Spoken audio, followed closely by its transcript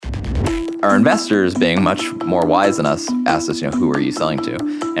Our investors, being much more wise than us, asked us, who are you selling to?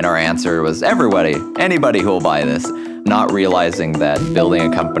 And our answer was everybody, anybody who will buy this, not realizing that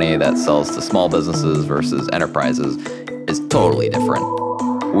building a company that sells to small businesses versus enterprises is totally different.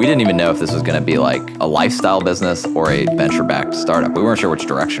 We didn't even know if this was going to be like a lifestyle business or a venture-backed startup. We weren't sure which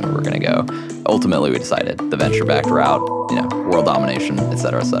direction we were going to go. Ultimately, we decided the venture-backed route, world domination, et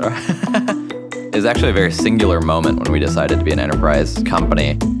cetera, et cetera. It was actually a very singular moment when we decided to be an enterprise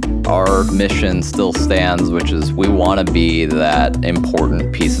company. Our mission still stands, which is we want to be that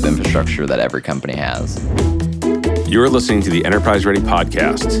important piece of infrastructure that every company has. You're listening to the Enterprise Ready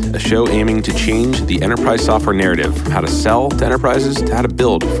podcast, a show aiming to change the enterprise software narrative from how to sell to enterprises to how to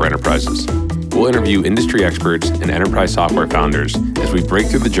build for enterprises. We'll interview industry experts and enterprise software founders as we break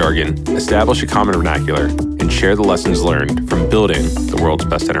through the jargon, establish a common vernacular, and share the lessons learned from building the world's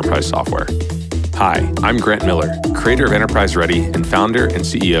best enterprise software. Hi, I'm Grant Miller, creator of Enterprise Ready and founder and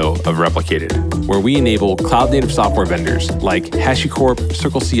CEO of Replicated, where we enable cloud-native software vendors like HashiCorp,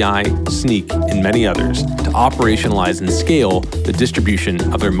 CircleCI, Sneak, and many others to operationalize and scale the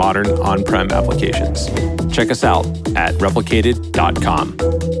distribution of their modern on-prem applications. Check us out at replicated.com.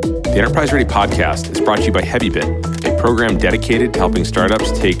 The Enterprise Ready podcast is brought to you by HeavyBit, a program dedicated to helping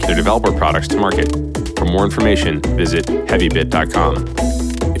startups take their developer products to market. For more information, visit heavybit.com.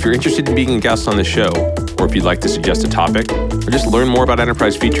 If you're interested in being a guest on the show, or if you'd like to suggest a topic, or just learn more about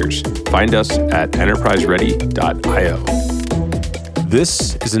enterprise features, find us at enterpriseready.io.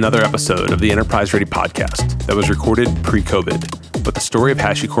 This is another episode of the Enterprise Ready podcast that was recorded pre-COVID, but the story of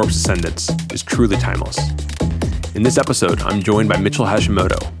HashiCorp's ascendance is truly timeless. In this episode, I'm joined by Mitchell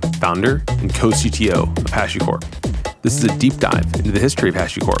Hashimoto, founder and co-CTO of HashiCorp. This is a deep dive into the history of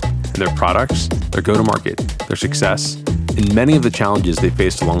HashiCorp and their products, their go-to-market, their success, and many of the challenges they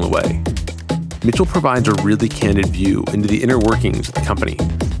faced along the way. Mitchell provides a really candid view into the inner workings of the company,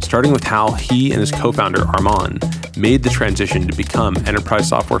 starting with how he and his co-founder, Arman, made the transition to become enterprise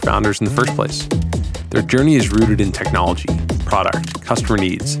software founders in the first place. Their journey is rooted in technology, product, customer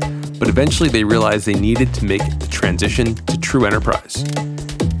needs, but eventually they realized they needed to make the transition to true enterprise.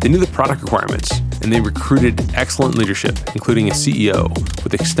 They knew the product requirements, and they recruited excellent leadership, including a CEO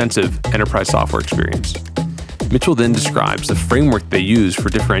with extensive enterprise software experience. Mitchell then describes the framework they use for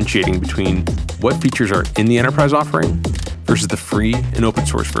differentiating between what features are in the enterprise offering versus the free and open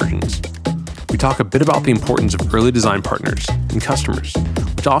source versions. We talk a bit about the importance of early design partners and customers,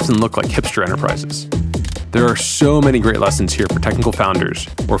 which often look like hipster enterprises. There are so many great lessons here for technical founders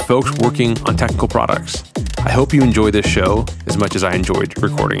or folks working on technical products. I hope you enjoy this show as much as I enjoyed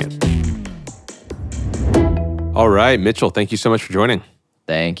recording it. All right, Mitchell, thank you so much for joining.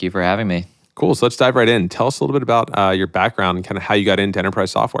 Thank you for having me. Cool. So let's dive right in. Tell us a little bit about your background and kind of how you got into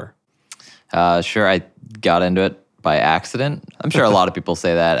enterprise software. Sure. I got into it by accident. I'm sure a lot of people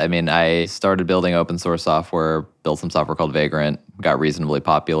say that. I mean, I started building open source software, built some software called Vagrant, got reasonably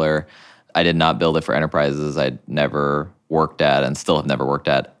popular. I did not build it for enterprises. I'd never worked at and still have never worked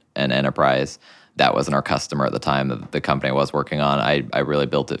at an enterprise. That wasn't our customer at the time that the company I was working on. I really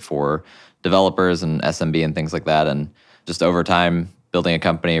built it for developers and SMB and things like that. And just over time, building a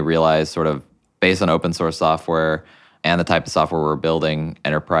company, realized sort of based on open source software and the type of software we're building,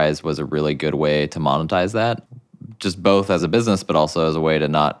 enterprise was a really good way to monetize that, just both as a business, but also as a way to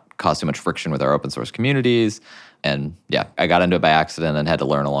not cause too much friction with our open source communities. And yeah, I got into it by accident and had to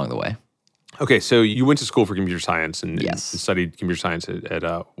learn along the way. Okay, so you went to school for computer science and, yes, and studied computer science at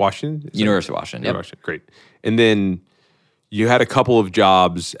Washington? University of Washington, yep. Washington, great. And then you had a couple of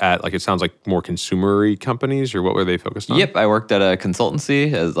jobs at, like, it sounds like more consumer-y companies, or what were they focused on? Yep, I worked at a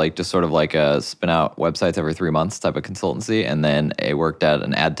consultancy as just sort of like a spin out websites every 3 months type of consultancy. And then I worked at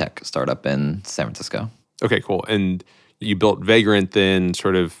an ad tech startup in San Francisco. Okay, cool. And you built Vagrant then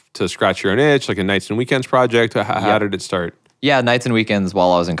sort of to scratch your own itch, like a nights and weekends project. How did it start? Yeah, nights and weekends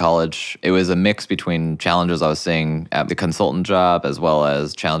while I was in college. It was a mix between challenges I was seeing at the consultant job as well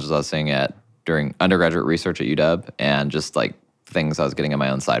as challenges I was seeing during undergraduate research at UW, and just like things I was getting in my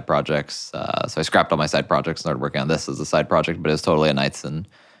own side projects. So I scrapped all my side projects and started working on this as a side project, but it was totally a nights and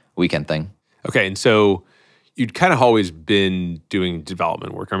weekend thing. Okay, and so you'd kind of always been doing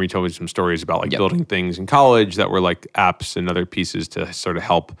development work. I mean, you told me some stories about like building things in college that were like apps and other pieces to sort of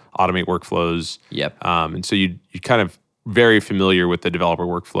help automate workflows. Yep. And so you kind of very familiar with the developer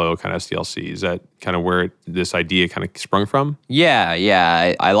workflow, kind of SDLC. Is that kind of where this idea kind of sprung from?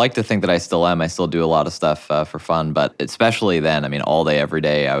 Yeah. I like to think that I still am. I still do a lot of stuff for fun, but especially then, I mean, all day, every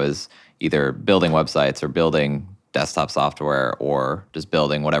day, I was either building websites or building desktop software or just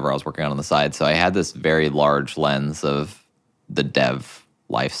building whatever I was working on the side. So I had this very large lens of the dev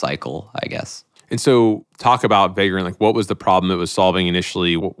life cycle, I guess. And so talk about Vagrant, like what was the problem it was solving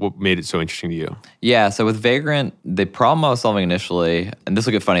initially? What made it so interesting to you? Yeah, so with Vagrant, the problem I was solving initially, and this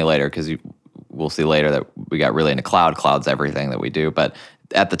will get funny later because we'll see later that we got really into cloud. Cloud's everything that we do. But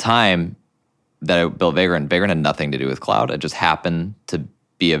at the time that I built Vagrant had nothing to do with cloud. It just happened to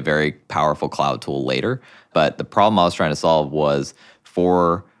be a very powerful cloud tool later. But the problem I was trying to solve was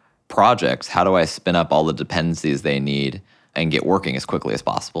for projects, how do I spin up all the dependencies they need and get working as quickly as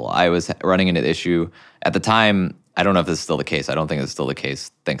possible? I was running into the issue at the time. I don't know if this is still the case. I don't think it's still the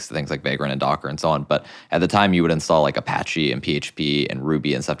case thanks to things like Vagrant and Docker and so on. But at the time, you would install like Apache and PHP and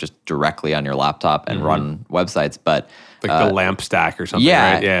Ruby and stuff just directly on your laptop and run websites. But like the LAMP stack or something,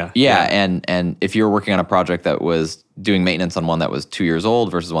 yeah, right? Yeah. And if you were working on a project that was doing maintenance on one that was 2 years old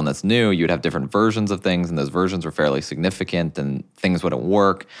versus one that's new, you'd have different versions of things, and those versions were fairly significant, and things wouldn't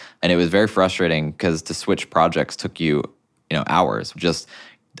work. And it was very frustrating because to switch projects took you hours. Just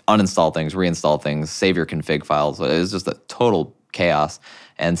uninstall things, reinstall things, save your config files. It was just a total chaos.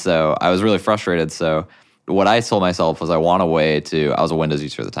 And so I was really frustrated. So what I told myself was I want a way to, I was a Windows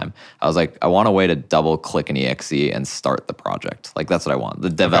user at the time. I was like, I want a way to double click an exe and start the project. Like that's what I want, the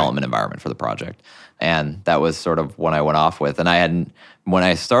development environment for the project. And that was sort of when I went off with. And when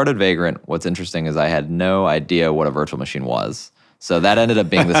I started Vagrant, what's interesting is I had no idea what a virtual machine was. So that ended up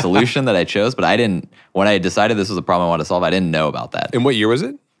being the solution that I chose, but when I decided this was a problem I wanted to solve, I didn't know about that. And what year was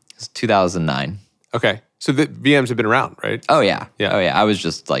it? It's 2009. Okay. So the VMs have been around, right? Oh, yeah. Oh, yeah. I was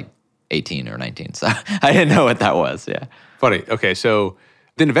just like 18 or 19, so I didn't know what that was, yeah. Funny. Okay, so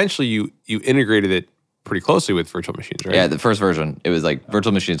then eventually you integrated it pretty closely with virtual machines, right? Yeah, the first version, it was like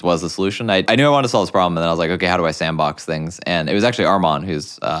virtual machines was the solution. I knew I wanted to solve this problem, and then I was like, okay, how do I sandbox things? And it was actually Armand,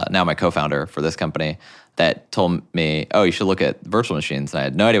 who's now my co-founder for this company, that told me, oh, you should look at virtual machines. And I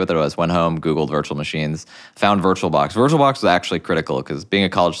had no idea what that was. Went home, Googled virtual machines, found VirtualBox. VirtualBox was actually critical because being a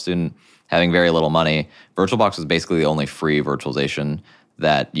college student, having very little money, VirtualBox was basically the only free virtualization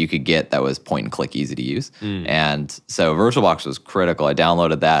that you could get that was point and click, easy to use. And so VirtualBox was critical. I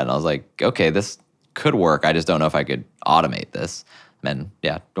downloaded that and I was like, okay, this could work. I just don't know if I could automate this. And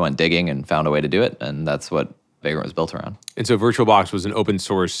yeah, went digging and found a way to do it. And that's what Vagrant was built around. And so VirtualBox was an open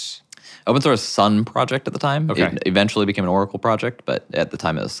source Sun project at the time. Okay. It eventually became an Oracle project, but at the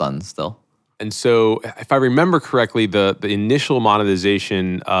time it was Sun still. And so if I remember correctly, the initial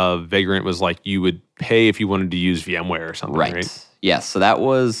monetization of Vagrant was like you would pay if you wanted to use VMware or something, right? Yes. So that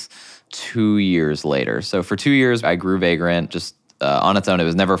was 2 years later. So for 2 years, I grew Vagrant just on its own. It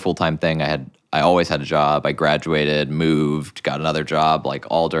was never a full-time thing. I always had a job. I graduated, moved, got another job, like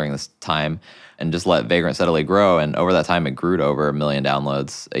all during this time, and just let Vagrant steadily grow. And over that time, it grew to over 1 million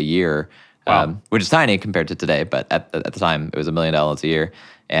downloads a year, which is tiny compared to today. But at the time, it was 1 million downloads a year.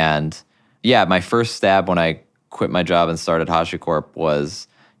 And yeah, my first stab when I quit my job and started HashiCorp was,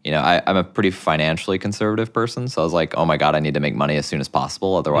 I'm a pretty financially conservative person. So I was like, oh my God, I need to make money as soon as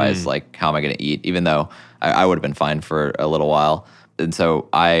possible. Otherwise, like, how am I going to eat? Even though I would have been fine for a little while. And so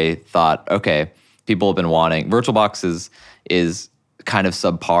I thought, okay, people have been wanting, VirtualBox is kind of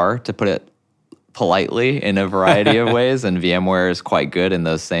subpar, to put it politely, in a variety of ways, and VMware is quite good in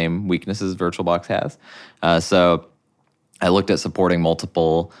those same weaknesses VirtualBox has. So I looked at supporting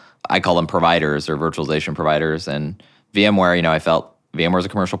multiple, I call them providers or virtualization providers, and VMware, I felt VMware is a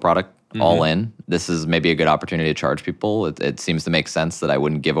commercial product, all in. This is maybe a good opportunity to charge people. It seems to make sense that I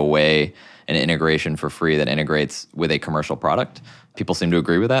wouldn't give away an integration for free that integrates with a commercial product. People seem to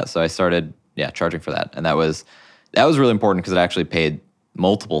agree with that, so I started, charging for that. And that was really important because it actually paid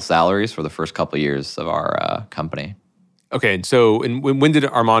multiple salaries for the first couple of years of our company. Okay, and so when did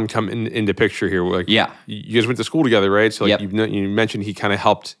Armand come into picture here? Like, yeah. You guys went to school together, right? So like you mentioned he kind of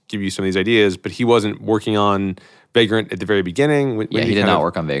helped give you some of these ideas, but he wasn't working on Vagrant at the very beginning? He did not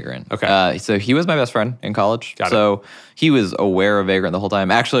work on Vagrant. Okay. So he was my best friend in college. Got it. So he was aware of Vagrant the whole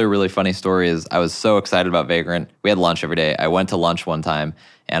time. Actually, a really funny story is I was so excited about Vagrant. We had lunch every day. I went to lunch one time,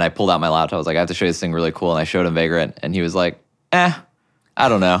 and I pulled out my laptop. I was like, I have to show you this thing really cool. And I showed him Vagrant, and he was like, I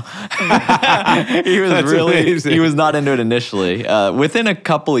don't know. He was not into it initially. Within a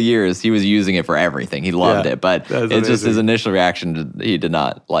couple of years, he was using it for everything. He loved it, but it's just his initial reaction, he did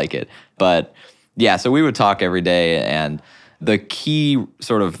not like it. But yeah, so we would talk every day, and the key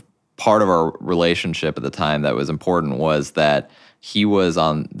sort of part of our relationship at the time that was important was that he was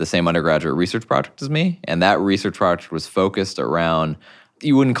on the same undergraduate research project as me, and that research project was focused around,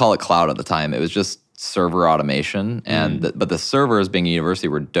 you wouldn't call it cloud at the time, it was just server automation, and but the servers, being a university,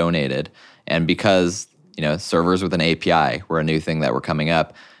 were donated, and because servers with an API were a new thing that were coming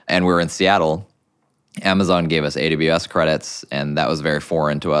up, and we were in Seattle, Amazon gave us AWS credits, and that was very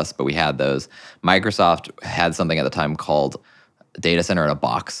foreign to us, but we had those. Microsoft had something at the time called data center in a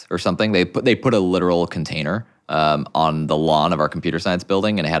box or something. They put a literal container on the lawn of our computer science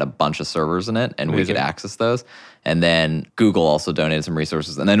building, and it had a bunch of servers in it, and we could access those. And then Google also donated some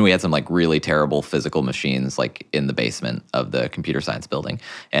resources. And then we had some like really terrible physical machines like in the basement of the computer science building.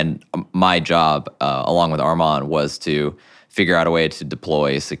 And my job, along with Armand, was to figure out a way to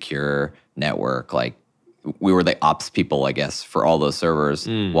deploy secure network. Like we were the ops people, I guess, for all those servers,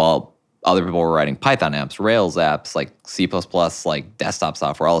 while other people were writing Python apps, Rails apps, like C++, like desktop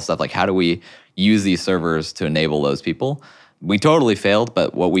software, all this stuff. Like how do we use these servers to enable those people? We totally failed,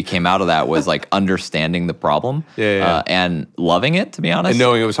 but what we came out of that was like understanding the problem and loving it, to be honest. And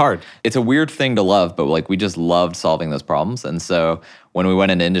knowing it was hard. It's a weird thing to love, but like we just loved solving those problems. And so when we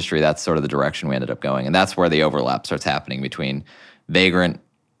went into industry, that's sort of the direction we ended up going. And that's where the overlap starts happening between Vagrant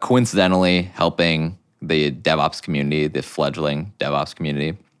coincidentally helping the DevOps community, the fledgling DevOps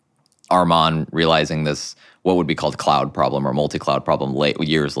community, Armand realizing this, what would be called cloud problem or multi-cloud problem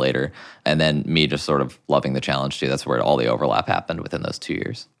years later, and then me just sort of loving the challenge too. That's where all the overlap happened within those 2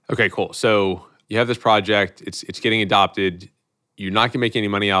 years. Okay, cool. So you have this project, it's getting adopted, you're not gonna make any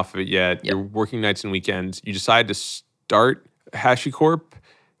money off of it yet, you're working nights and weekends, you decide to start HashiCorp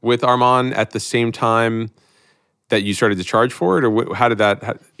with Armand at the same time that you started to charge for it, or how did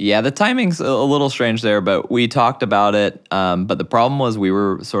that? Yeah, the timing's a little strange there, but we talked about it. But the problem was we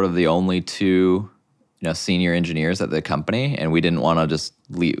were sort of the only two, senior engineers at the company, and we didn't want to just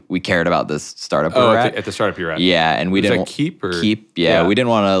leave. We cared about this startup we were at the startup you're at. Yeah, and we didn't that Keep or Keep. Yeah, we didn't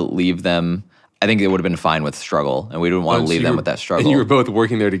want to leave them. I think it would have been fine with struggle, and we didn't want to leave them with that struggle. And you were both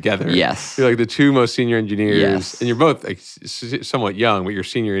working there together. Yes. You're like the two most senior engineers. Yes. And you're both like somewhat young, but you're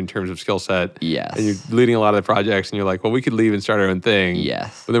senior in terms of skill set. Yes. And you're leading a lot of the projects, and you're like, well, we could leave and start our own thing.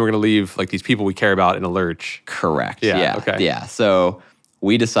 Yes. But then we're going to leave like these people we care about in a lurch. Correct. Yeah. Okay. Yeah. So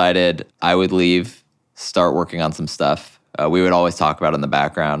we decided I would leave, start working on some stuff. We would always talk about it in the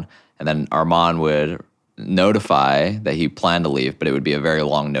background, and then Armand would notify that he planned to leave, but it would be a very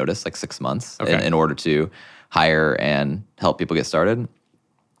long notice, like 6 months, in order to hire and help people get started.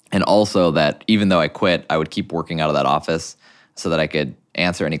 And also that even though I quit, I would keep working out of that office so that I could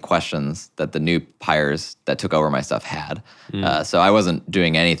answer any questions that the new hires that took over my stuff had. So I wasn't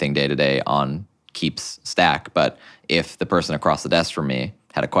doing anything day to day on Keep's stack, but if the person across the desk from me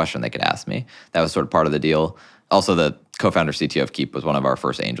had a question, they could ask me. That was sort of part of the deal. Also, the co-founder CTO of Keep was one of our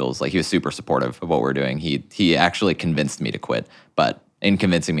first angels. Like, he was super supportive of what we're doing. He actually convinced me to quit, but in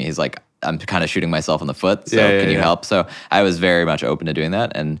convincing me, he's like, I'm kind of shooting myself in the foot, so can you help? So I was very much open to doing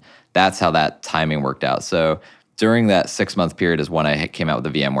that, and that's how that timing worked out. So during that 6-month period is when I came out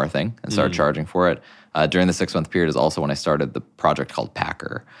with the VMware thing and started charging for it. During the 6-month period is also when I started the project called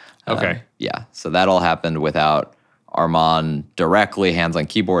Packer. So that all happened without Armand directly hands on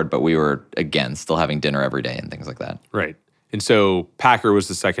keyboard, but we were, again, still having dinner every day and things like that. Right. And so Packer was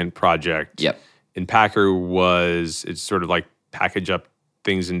the second project. Yep. And Packer it's sort of like package up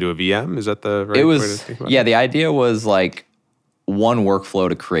things into a VM. Is that the right way to think about it? Yeah, the idea was like one workflow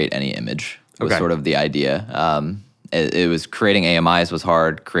to create any image was sort of the idea. It was creating AMIs was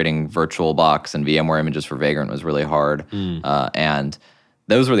hard, creating VirtualBox and VMware images for Vagrant was really hard. And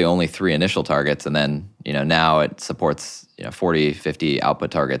those were the only 3 initial targets. And then, now it supports, 40, 50 output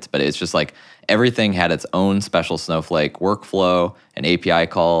targets. But it's just like everything had its own special Snowflake workflow and API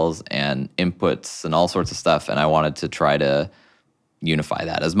calls and inputs and all sorts of stuff. And I wanted to try to unify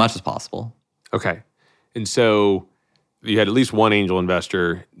that as much as possible. Okay. And so you had at least one angel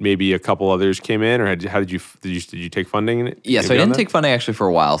investor, maybe a couple others came in, or did you take funding in it? Yeah, so I didn't take funding actually for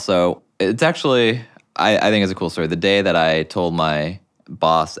a while. So it's actually, I think it's a cool story. The day that I told my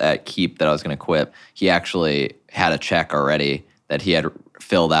boss at Keep that I was going to quit, he actually had a check already that he had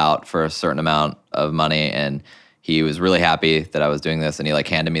filled out for a certain amount of money, and he was really happy that I was doing this, and he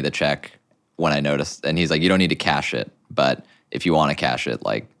handed me the check when I noticed, and he's like, you don't need to cash it, but if you want to cash it,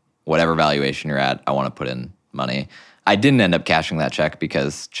 whatever valuation you're at, I want to put in money. I didn't end up cashing that check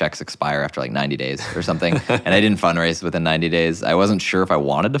because checks expire after 90 days or something, and I didn't fundraise within 90 days. I wasn't sure if I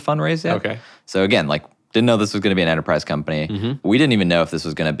wanted to fundraise yet. Okay. So again, didn't know this was going to be an enterprise company. We didn't even know if this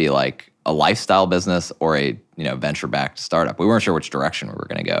was going to be a lifestyle business or a venture-backed startup. We weren't sure which direction we were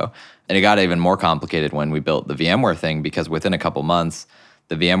going to go. And it got even more complicated when we built the VMware thing, because within a couple months,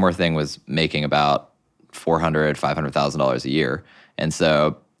 the VMware thing was making about $400,000, $500,000 a year. And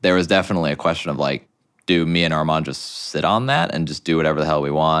so there was definitely a question of do me and Armand just sit on that and just do whatever the hell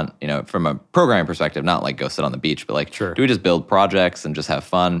we want? From a programming perspective, not go sit on the beach, but sure. Do we just build projects and just have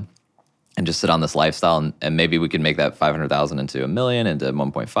fun and just sit on this lifestyle, and maybe we could make that 500,000 into $1 million, into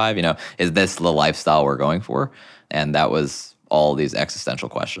 1.5, is this the lifestyle we're going for? And that was all these existential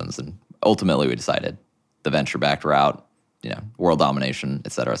questions. And ultimately we decided the venture-backed route world domination,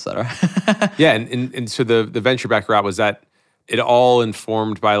 et cetera, et cetera. Yeah, and so the venture back route, was that it all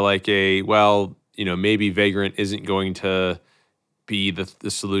informed by like maybe Vagrant isn't going to be the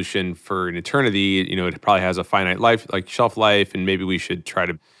solution for an eternity. It probably has a finite life, like shelf life, and maybe we should try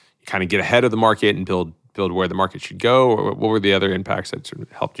to kind of get ahead of the market and build where the market should go? Or what were the other impacts that sort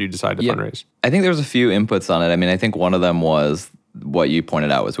of helped you decide to fundraise? I think there was a few inputs on it. I mean, I think one of them was what you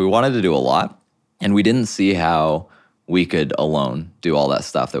pointed out was we wanted to do a lot, and we didn't see how we could alone do all that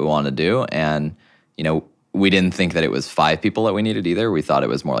stuff that we wanted to do. And, we didn't think that it was 5 people that we needed either. We thought it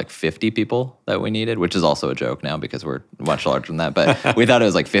was more like 50 people that we needed, which is also a joke now because we're much larger than that. But we thought it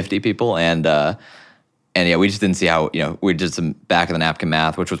was like 50 people. And yeah, we just didn't see how, we did some back of the napkin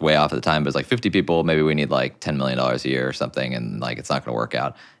math, which was way off at the time, but it was like 50 people, maybe we need like $10 million a year or something, and like it's not going to work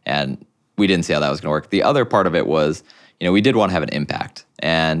out. And we didn't see how that was going to work. The other part of it was, we did want to have an impact,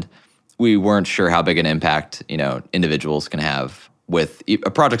 and we weren't sure how big an impact, individuals can have with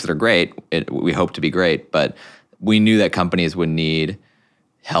projects that are great. We hope to be great, but we knew that companies would need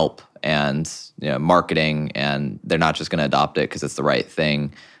help and marketing, and they're not just going to adopt it because it's the right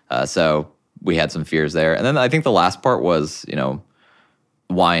thing. So we had some fears there. And then I think the last part was,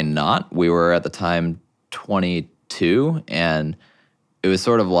 why not? We were at the time 22, and it was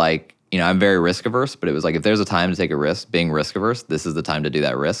sort of like, I'm very risk averse, but it was like, if there's a time to take a risk, being risk averse, this is the time to do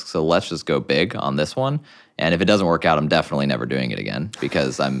that risk. So let's just go big on this one. And if it doesn't work out, I'm definitely never doing it again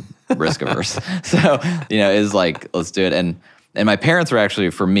because I'm risk averse. So, it's like, let's do it. And my parents were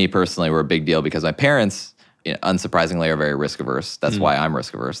actually, for me personally, were a big deal because my parents, unsurprisingly, are very risk averse. That's why I'm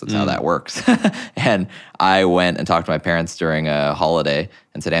risk averse. That's how that works. And I went and talked to my parents during a holiday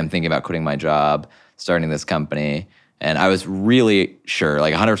and said, hey, I'm thinking about quitting my job, starting this company. And I was really sure,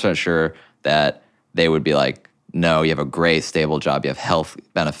 like 100% sure, that they would be like, no, you have a great, stable job. You have health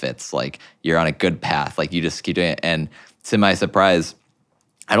benefits. Like, you're on a good path. Like, you just keep doing it. And to my surprise,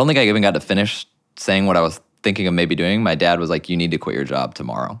 I don't think I even got to finish saying what I was thinking of maybe doing. My dad was like, you need to quit your job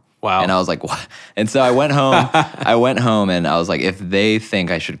tomorrow. Wow. And I was like, what? And so I went home. And I was like, if they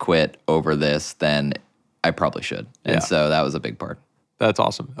think I should quit over this, then I probably should. And so that was a big part. That's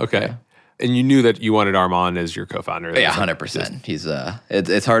awesome. Okay. Yeah. And you knew that you wanted Armand as your co-founder. Yeah, 100%. He's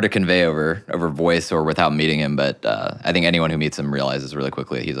it's hard to convey over voice or without meeting him, but I think anyone who meets him realizes really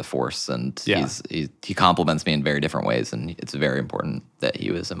quickly that he's a force, and he compliments me in very different ways, and it's very important that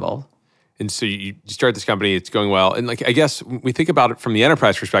he was involved. And so you start this company, it's going well. And like, I guess when we think about it from the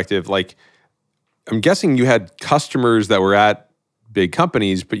enterprise perspective, like, I'm guessing you had customers that were at big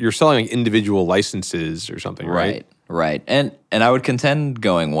companies, but you're selling like individual licenses or something, right? Right. And I would contend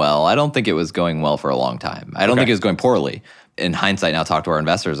going well. I don't think it was going well for a long time. I don't think it was going poorly. In hindsight, now talk to our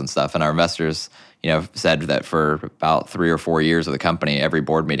investors and stuff, and our investors, said that for about 3 or 4 years of the company, every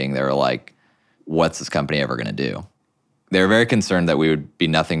board meeting, they were like, what's this company ever going to do? They were very concerned that we would be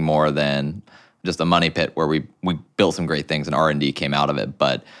nothing more than just a money pit where we built some great things and R&D came out of it,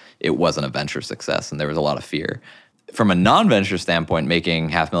 but it wasn't a venture success, and there was a lot of fear. From a non-venture standpoint, making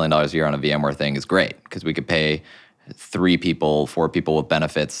 $500,000 a year on a VMware thing is great because we could pay 3 people, 4 people with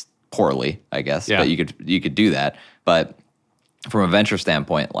benefits poorly, I guess. Yeah. But you could do that. But from a venture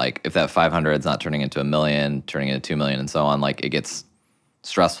standpoint, like, if that 500 is not turning into $1 million, turning into $2 million, and so on, like, it gets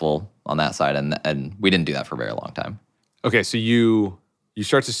stressful on that side, and we didn't do that for a very long time. Okay, so you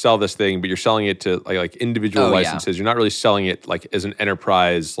start to sell this thing, but you're selling it to like individual licenses. Yeah. You're not really selling it like as an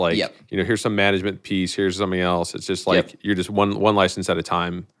enterprise. Like, here's some management piece, here's something else. It's just like you're just one license at a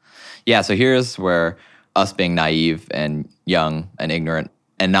time. Yeah. So here's where us being naive and young and ignorant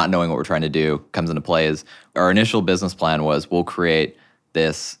and not knowing what we're trying to do comes into play. Is our initial business plan was, we'll create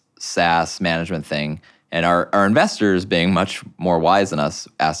this SaaS management thing. And our investors, being much more wise than us,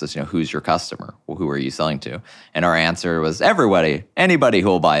 asked us, who's your customer? Well, who are you selling to? And our answer was everybody, anybody who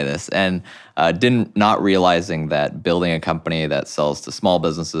will buy this. And not realizing that building a company that sells to small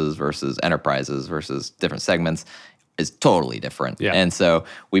businesses versus enterprises versus different segments is totally different. Yeah. And so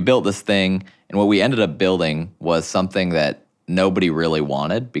we built this thing, and what we ended up building was something that nobody really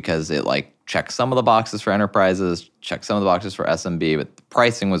wanted because it checked some of the boxes for enterprises, checked some of the boxes for SMB, but the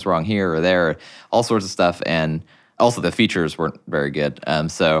pricing was wrong here or there, all sorts of stuff. And also the features weren't very good.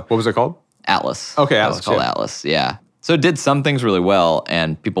 So what was it called? Atlas. Okay, Atlas. It was called Atlas, yeah. So it did some things really well,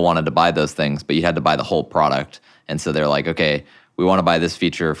 and people wanted to buy those things, but you had to buy the whole product. And so they're like, okay, we want to buy this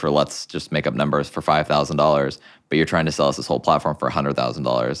feature for, let's just make up numbers, for $5,000, but you're trying to sell us this whole platform for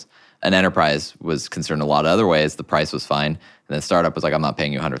 $100,000. An enterprise was concerned a lot of other ways. The price was fine. And then startup was like, I'm not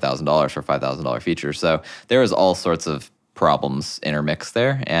paying you $100,000 for a $5,000 feature. So there was all sorts of problems intermixed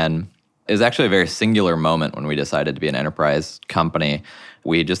there. And it was actually a very singular moment when we decided to be an enterprise company.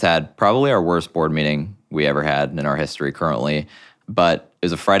 We just had probably our worst board meeting we ever had in our history currently. But it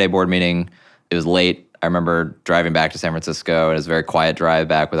was a Friday board meeting. It was late. I remember driving back to San Francisco. It was a very quiet drive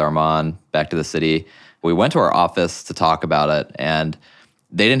back with Armand back to the city. We went to our office to talk about it, and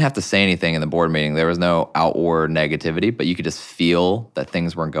they didn't have to say anything in the board meeting. There was no outward negativity, but you could just feel that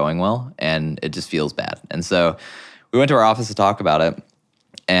things weren't going well, and it just feels bad. And so we went to our office to talk about it,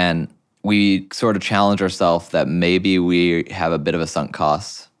 and we sort of challenged ourselves that maybe we have a bit of a sunk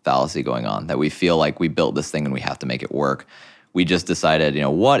cost fallacy going on, that we feel like we built this thing and we have to make it work. We just decided,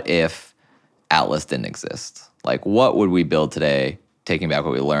 what if Atlas didn't exist? Like, what would we build today, taking back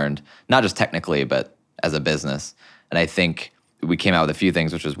what we learned, not just technically, but as a business? And I think we came out with a few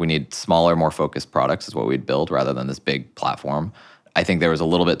things, which is we need smaller, more focused products is what we'd build rather than this big platform. I think there was a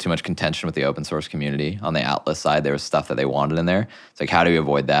little bit too much contention with the open source community. On the Atlas side, there was stuff that they wanted in there. It's like, how do we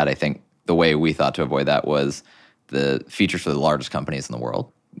avoid that? I think the way we thought to avoid that was the features for the largest companies in the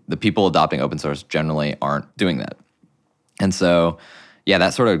world. The people adopting open source generally aren't doing that. And so,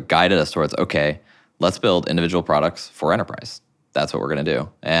 that sort of guided us towards, okay, let's build individual products for enterprise. That's what we're going to do.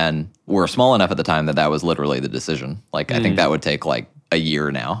 And we're small enough at the time that was literally the decision. Like, I think that would take like a year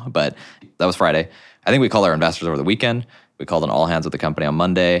now, but that was Friday. I think we called our investors over the weekend. We called an all hands with the company on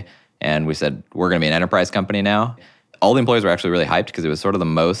Monday, and we said, we're going to be an enterprise company now. All the employees were actually really hyped because it was sort of the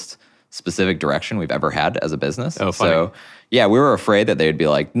most specific direction we've ever had as a business. Oh, funny. So, we were afraid that they'd be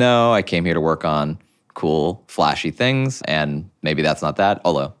like, no, I came here to work on cool, flashy things, and maybe that's not that.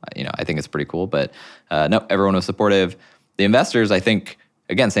 Although, I think it's pretty cool. But no, everyone was supportive. The investors, I think,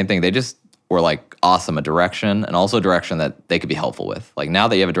 again, same thing. They just were like, awesome, a direction, and also a direction that they could be helpful with. Like, now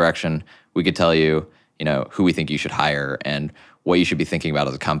that you have a direction, we could tell you, who we think you should hire and what you should be thinking about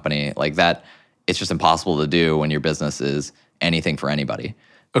as a company. Like that, it's just impossible to do when your business is anything for anybody.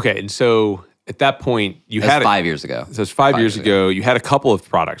 Okay, and so at that point, That's 5 years ago. So it's 5 years ago. You had a couple of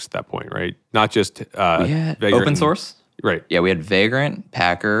products at that point, right? Not just we had Vagrant open source. Right. Yeah, we had Vagrant,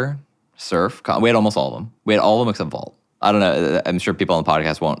 Packer, Surf. We had almost all of them. We had all of them except Vault. I don't know. I'm sure people on the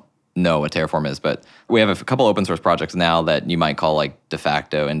podcast won't know what Terraform is, but we have a couple open source projects now that you might call like de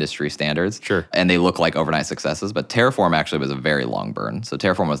facto industry standards. Sure. And they look like overnight successes, but Terraform actually was a very long burn. So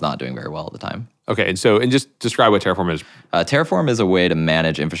Terraform was not doing very well at the time. Okay, and just describe what Terraform is. Terraform is a way to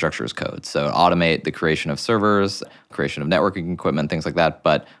manage infrastructure as code. So automate the creation of servers, creation of networking equipment, things like that,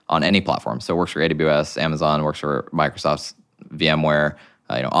 but on any platform. So it works for AWS, Amazon, works for Microsoft's VMware,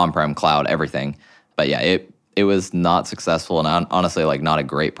 on-prem, cloud, everything. But it was not successful and honestly, like not a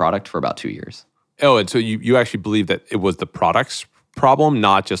great product for about 2 years. Oh, and so you actually believe that it was the product's problem,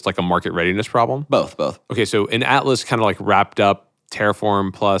 not just like a market readiness problem? Both. Okay, so in Atlas kind of like wrapped up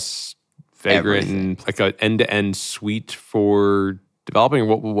Terraform plus Vagrant and like an end-to-end suite for developing?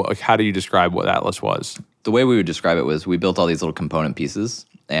 What how do you describe what Atlas was? The way we would describe it was we built all these little component pieces,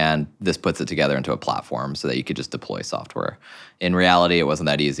 and this puts it together into a platform so that you could just deploy software. In reality, it wasn't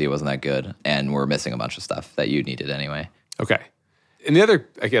that easy. It wasn't that good. And we're missing a bunch of stuff that you needed anyway. Okay. And the other,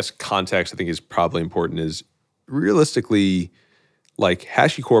 I guess, context I think is probably important is realistically, like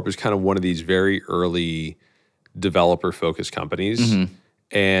HashiCorp is kind of one of these very early developer-focused companies. Mm-hmm.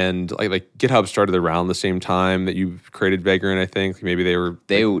 And like GitHub started around the same time that you created Vagrant, I think. Maybe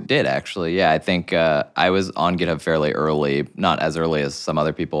they did actually. Yeah, I think I was on GitHub fairly early, not as early as some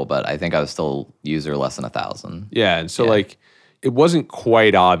other people, but I think I was still user less than 1,000. Yeah, and so like it wasn't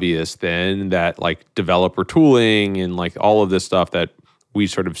quite obvious then that like developer tooling and like all of this stuff that we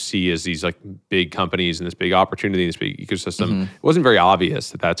sort of see as these like big companies and this big opportunity, this big ecosystem. Mm-hmm. It wasn't very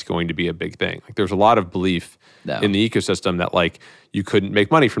obvious that that's going to be a big thing. Like there's a lot of belief in the ecosystem that like you couldn't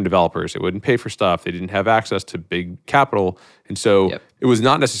make money from developers. It wouldn't pay for stuff. They didn't have access to big capital. And so it was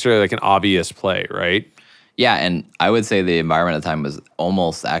not necessarily like an obvious play, right? Yeah, and I would say the environment at the time was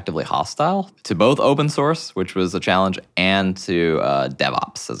almost actively hostile to both open source, which was a challenge, and to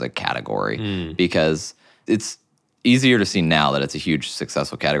DevOps as a category, because it's easier to see now that it's a huge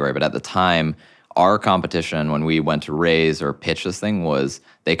successful category. But at the time, our competition when we went to raise or pitch this thing was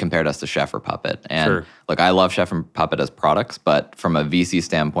they compared us to Chef or Puppet. And look, I love Chef and Puppet as products, but from a VC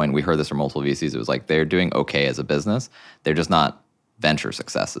standpoint, we heard this from multiple VCs. It was like they're doing okay as a business. They're just not venture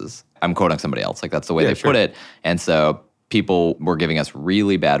successes. I'm quoting somebody else. Like that's the way they put it. And so people were giving us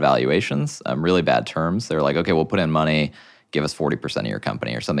really bad valuations, really bad terms. They were like, okay, we'll put in money, give us 40% of your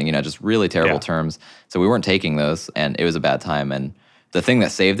company or something, just really terrible terms. So we weren't taking those, and it was a bad time. And the thing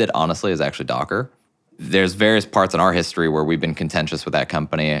that saved it, honestly, is actually Docker. There's various parts in our history where we've been contentious with that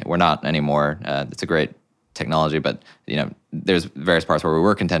company. We're not anymore. It's a great technology, but there's various parts where we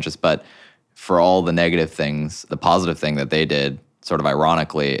were contentious. But for all the negative things, the positive thing that they did, sort of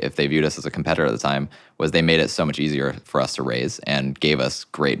ironically, if they viewed us as a competitor at the time, was they made it so much easier for us to raise and gave us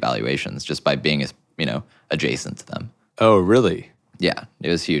great valuations just by being as adjacent to them. Oh, really? Yeah, it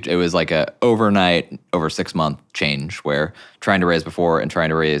was huge. It was like a overnight, over 6-month change where trying to raise before and trying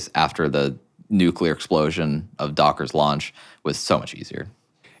to raise after the nuclear explosion of Docker's launch was so much easier.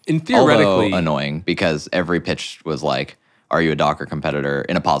 And theoretically, although annoying because every pitch was like, are you a Docker competitor,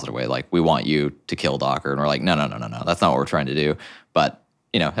 in a positive way? Like, we want you to kill Docker. And we're like, no, that's not what we're trying to do. But,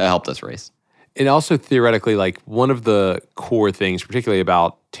 it helped us raise. And also theoretically, like one of the core things, particularly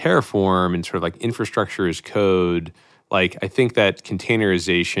about Terraform and sort of like infrastructure as code, like I think that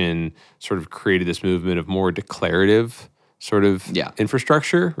containerization sort of created this movement of more declarative sort of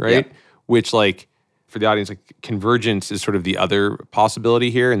infrastructure, right? Yeah. Which like for the audience, like convergence is sort of the other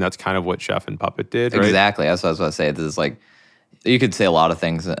possibility here. And that's kind of what Chef and Puppet did, right? Exactly. That's what I was going to say. This is like, you could say a lot of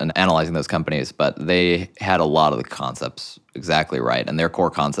things in analyzing those companies, but they had a lot of the concepts exactly right. And their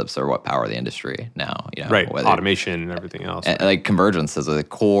core concepts are what power the industry now. Right, automation and everything else. And, like convergence is a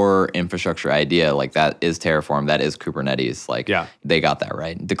core infrastructure idea. Like that is Terraform, that is Kubernetes. Like they got that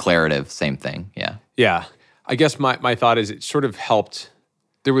right. Declarative, same thing, Yeah. I guess my thought is it sort of helped.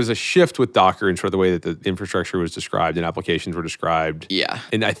 There was a shift with Docker in sort of the way that the infrastructure was described and applications were described. Yeah.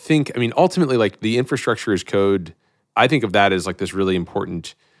 And I think, ultimately, like the infrastructure as code, I think of that as like this really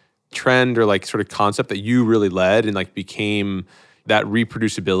important trend or like sort of concept that you really led and like became that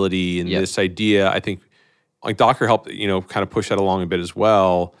reproducibility and this idea. I think like Docker helped, kind of push that along a bit as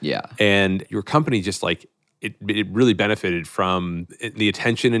well. Yeah. And your company just like, it really benefited from the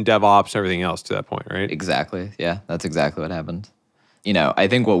attention in DevOps and everything else to that point, right? Exactly. Yeah, that's exactly what happened. I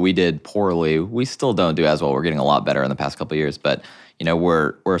think what we did poorly, we still don't do as well. We're getting a lot better in the past couple of years, but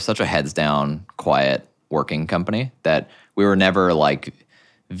we're such a heads down, quiet working company that we were never like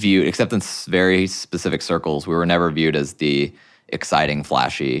viewed, except in very specific circles, we were never viewed as the exciting,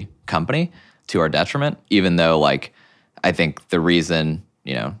 flashy company to our detriment, even though like I think the reason,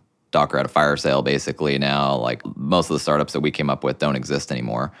 Docker had a fire sale basically now, like most of the startups that we came up with don't exist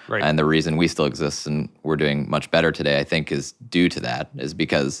anymore. Right. And the reason we still exist and we're doing much better today, I think is due to that, is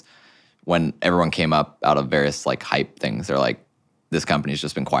because when everyone came up out of various like hype things, they're like, this company's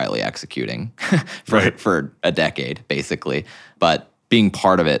just been quietly executing for a decade, basically. But being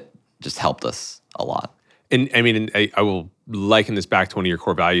part of it just helped us a lot. And I will liken this back to one of your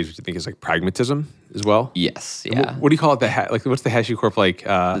core values, which I think is like pragmatism as well. Yes, yeah. What do you call it? What's the HashiCorp like?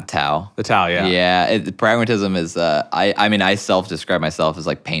 The Tao. The Tao, yeah. Yeah, pragmatism is, I self-describe myself as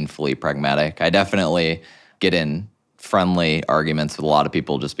like painfully pragmatic. I definitely get in friendly arguments with a lot of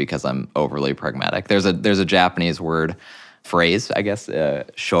people just because I'm overly pragmatic. There's a Japanese phrase, I guess,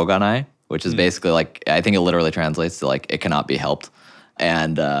 shogunai, which is basically like, I think it literally translates to like, it cannot be helped.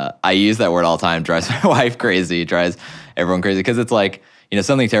 And I use that word all the time, drives my wife crazy, drives everyone crazy, because it's like,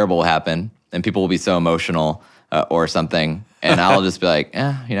 something terrible will happen and people will be so emotional or something. And I'll just be like,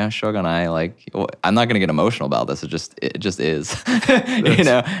 shogunai, like, I'm not going to get emotional about this. It just is,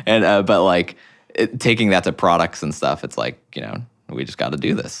 and but like taking that to products and stuff, it's like, we just got to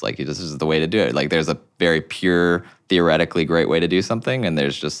do this. Like, this is the way to do it. Like, there's a very pure, theoretically great way to do something, and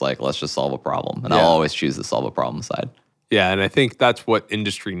there's just like, let's just solve a problem. And I'll always choose the solve a problem side. Yeah, and I think that's what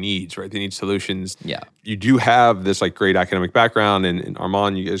industry needs, right? They need solutions. Yeah. You do have this like great academic background, and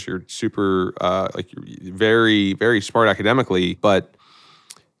Armand, you're super, you're very, very smart academically, but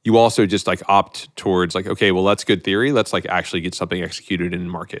you also just like opt towards like, okay, well, that's good theory. Let's like actually get something executed in the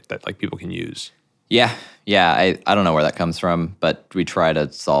market that like people can use. Yeah. I don't know where that comes from, but we try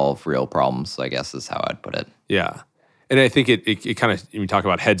to solve real problems, I guess is how I'd put it. Yeah. And I think it kind of, when you talk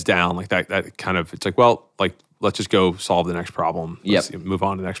about heads down, like that kind of, it's like, well, like, let's just go solve the next problem. Let's move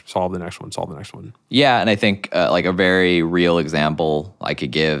on to solve the next one. Yeah, and I think like a very real example I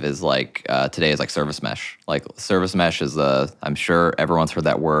could give is like today is like service mesh. Like service mesh is I'm sure everyone's heard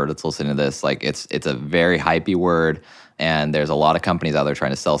that word that's listening to this. Like it's a very hypey word, and there's a lot of companies out there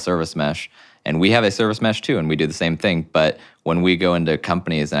trying to sell service mesh. And we have a service mesh too, and we do the same thing. But when we go into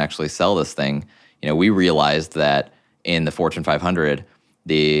companies and actually sell this thing, we realized that in the Fortune 500,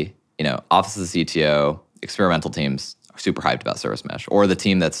 the office of the CTO, experimental teams are super hyped about service mesh, or the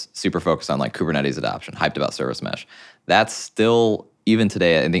team that's super focused on like Kubernetes adoption, hyped about service mesh. That's still, even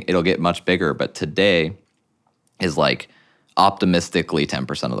today, I think it'll get much bigger, but today is like optimistically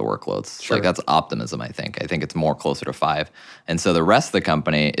 10% of the workloads. Sure. Like that's optimism, I think. I think it's more closer to 5. And so the rest of the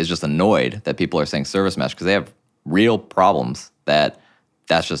company is just annoyed that people are saying service mesh because they have real problems that's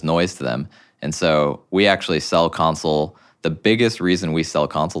just noise to them. And so we actually sell Consul. The biggest reason we sell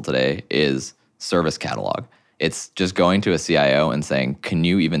Consul today is service catalog. It's just going to a CIO and saying, can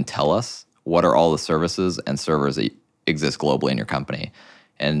you even tell us what are all the services and servers that exist globally in your company?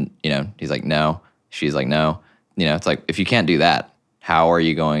 And, he's like, no. She's like, no. It's like, if you can't do that, how are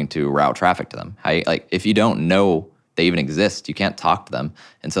you going to route traffic to them? If you don't know they even exist, you can't talk to them.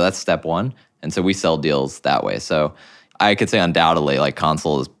 And so that's step one. And so we sell deals that way. So I could say undoubtedly, like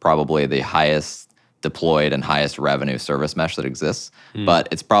Consul is probably the highest deployed and highest revenue service mesh that exists, but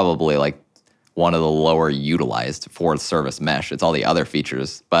it's probably like one of the lower utilized for service mesh. It's all the other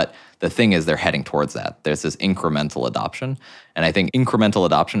features. But the thing is, they're heading towards that. There's this incremental adoption. And I think incremental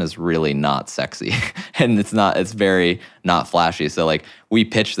adoption is really not sexy. And it's very not flashy. So like we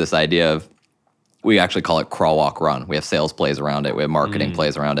pitch this idea of, we actually call it crawl, walk, run. We have sales plays around it. We have marketing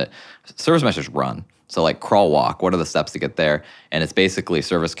plays around it. Service mesh is run. So like crawl, walk, what are the steps to get there? And it's basically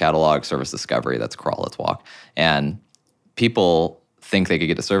service catalog, service discovery. That's crawl, let's walk. And people think they could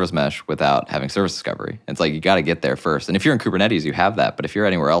get to service mesh without having service discovery. It's like, you got to get there first. And if you're in Kubernetes, you have that. But if you're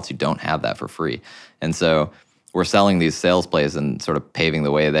anywhere else, you don't have that for free. And so we're selling these sales plays and sort of paving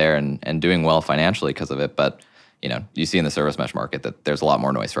the way there and doing well financially because of it. But you see in the service mesh market that there's a lot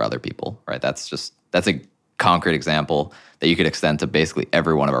more noise for other people, right? That's a concrete example that you could extend to basically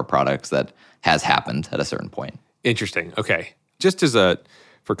every one of our products that has happened at a certain point. Interesting. Okay. Just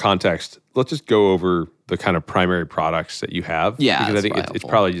for context, let's just go over the kind of primary products that you have. Yeah, because I think it's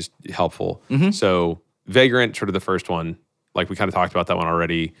probably just helpful. Mm-hmm. So Vagrant, sort of the first one, like we kind of talked about that one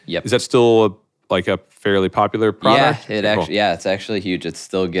already. Yep. Is that still a fairly popular product? Yeah, it's actually huge. It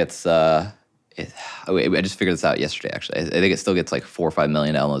still gets, I just figured this out yesterday, actually. I think it still gets like 4 or 5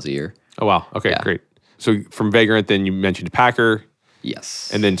 million downloads a year. Oh, wow. Okay, great. So from Vagrant, then you mentioned Packer. Yes.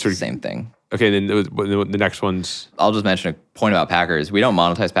 And then sort of same thing. Okay, then the next one's... I'll just mention a point about Packer is we don't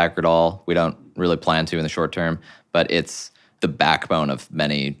monetize Packer at all. We don't really plan to in the short term, but it's the backbone of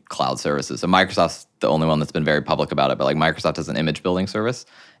many cloud services. So Microsoft's the only one that's been very public about it, but like Microsoft has an image building service,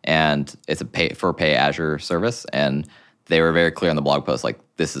 and it's a pay Azure service, and they were very clear in the blog post, like,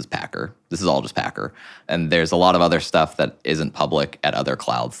 this is Packer. This is all just Packer. And there's a lot of other stuff that isn't public at other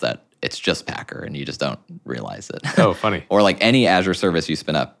clouds that it's just Packer, and you just don't realize it. Oh, funny. Or like any Azure service you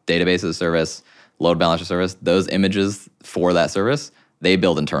spin up, databases service, load balancer service, those images for that service, they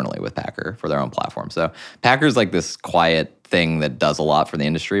build internally with Packer for their own platform. So Packer's like this quiet thing that does a lot for the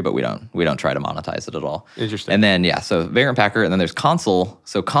industry, but we don't try to monetize it at all. Interesting. And then, so Vagrant, Packer, and then there's Consul.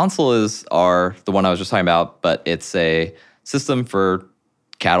 So Consul is the one I was just talking about, but it's a system for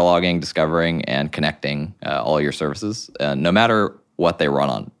cataloging, discovering, and connecting all your services, no matter what they run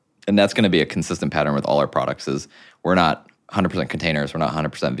on. And that's going to be a consistent pattern with all our products is we're not 100% containers. We're not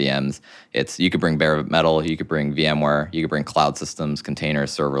 100% VMs. You could bring bare metal, you could bring VMware, you could bring cloud systems,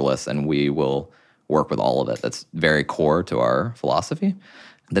 containers, serverless, and we will work with all of it. That's very core to our philosophy.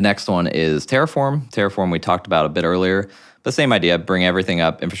 The next one is Terraform. Terraform we talked about a bit earlier. The same idea, bring everything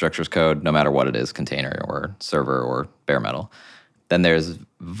up, infrastructure as code, no matter what it is, container or server or bare metal. Then there's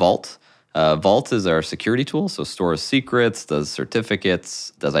Vault. Vault is our security tool, so stores secrets, does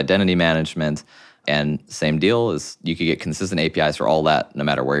certificates, does identity management, and same deal is you could get consistent APIs for all that no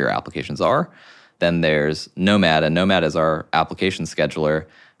matter where your applications are. Then there's Nomad, and Nomad is our application scheduler.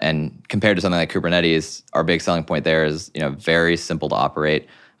 And compared to something like Kubernetes, our big selling point there is very simple to operate,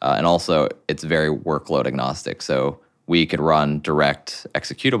 and also it's very workload agnostic. So we could run direct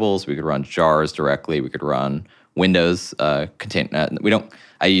executables, we could run jars directly, we could run Windows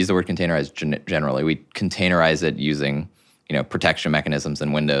I use the word containerize generally. We containerize it using, protection mechanisms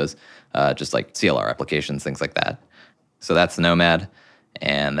in Windows, just like CLR applications, things like that. So that's Nomad,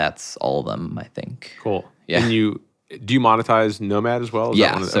 and that's all of them, I think. Cool. Yeah. And do you monetize Nomad as well?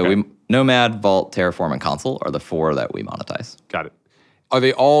 Nomad, Vault, Terraform, and Consul are the 4 that we monetize. Got it. Are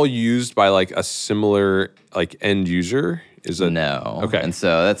they all used by like a similar end user? No. Okay. And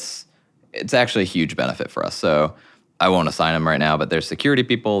so it's actually a huge benefit for us. So I won't assign them right now, but there's security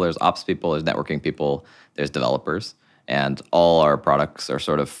people, there's ops people, there's networking people, there's developers, and all our products are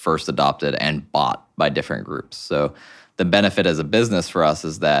sort of first adopted and bought by different groups. So the benefit as a business for us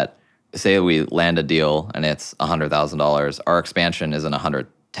is that, say we land a deal and it's $100,000, our expansion isn't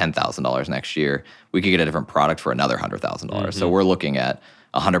 $110,000 next year. We could get a different product for another $100,000. Mm-hmm. So we're looking at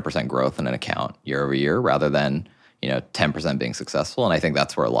 100% growth in an account year over year rather than 10% being successful. And I think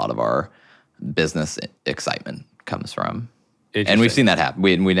that's where a lot of our business excitement comes from. And we've seen that happen.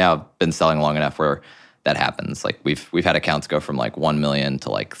 We now have been selling long enough where that happens. Like we've had accounts go from like 1 million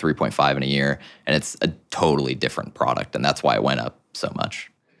to like 3.5 in a year, and it's a totally different product, and that's why it went up so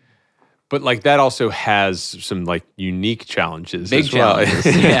much. But like that also has some like unique challenges. Big as well.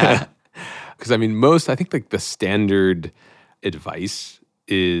 Challenges, yeah. Because I think like the standard advice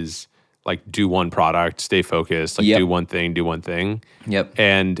is like do one product, stay focused, like do one thing. Yep.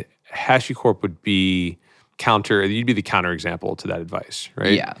 And HashiCorp would be you'd be the counter example to that advice,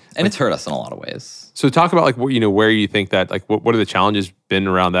 right? Yeah. And it's hurt us in a lot of ways. So talk about where you think that, what are the challenges been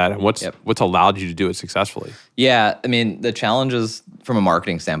around that, and what's allowed you to do it successfully? Yeah, I mean, the challenges from a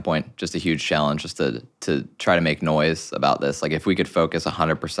marketing standpoint, just a huge challenge just to try to make noise about this. Like if we could focus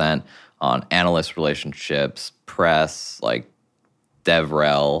 100% on analyst relationships, press, like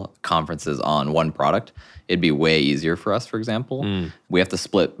DevRel, conferences on one product, it'd be way easier for us, for example. We have to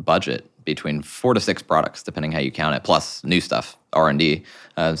split budget between 4 to 6 products, depending how you count it, plus new stuff, R&D.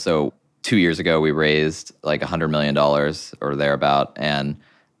 So 2 years ago, we raised like $100 million or thereabout, and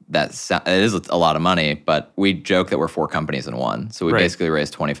it is a lot of money, but we joke that we're 4 companies in one. So we basically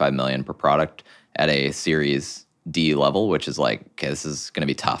raised $25 million per product at a Series D level, which is like, okay, this is going to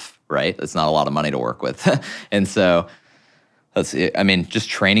be tough, right? It's not a lot of money to work with. And so just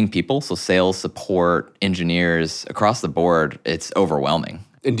training people, so sales, support, engineers, across the board, it's overwhelming.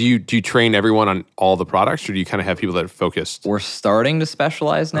 And do you train everyone on all the products, or do you kind of have people that are focused? We're starting to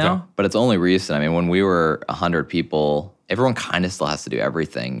specialize now, but it's only recent. I mean, when we were 100 people, everyone kind of still has to do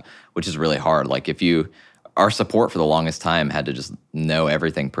everything, which is really hard. Like our support for the longest time had to just know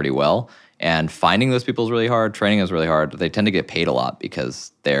everything pretty well. And finding those people is really hard. Training is really hard. They tend to get paid a lot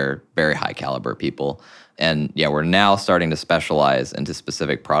because they're very high caliber people. And yeah, we're now starting to specialize into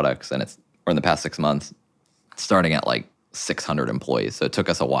specific products. And we're in the past 6 months starting at like 600 employees. So it took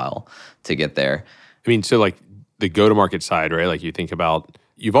us a while to get there. I mean, so like the go-to-market side, right? Like you think about,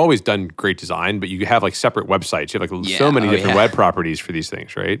 you've always done great design, but you have like separate websites. You have like so many different web properties for these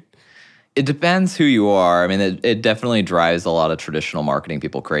things, right? It depends who you are. I mean, it definitely drives a lot of traditional marketing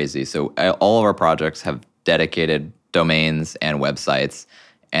people crazy. So all of our projects have dedicated domains and websites,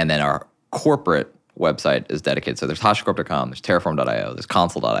 and then our corporate website is dedicated. So there's HashiCorp.com, there's Terraform.io, there's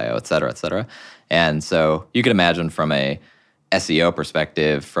Console.io, et cetera, et cetera. And so you can imagine from a SEO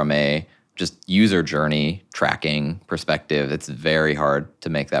perspective, from a just user journey tracking perspective, it's very hard to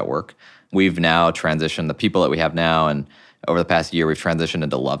make that work. We've now transitioned the people that we have now, and over the past year, we've transitioned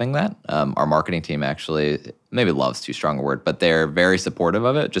into loving that. Our marketing team actually, maybe love's too strong a word, but they're very supportive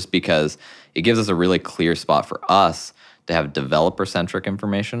of it just because it gives us a really clear spot for us to have developer-centric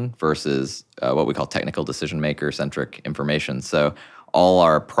information versus what we call technical decision-maker-centric information. So all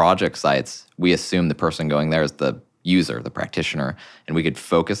our project sites, we assume the person going there is the user, the practitioner, and we could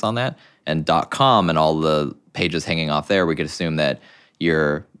focus on that. And .com and all the pages hanging off there, we could assume that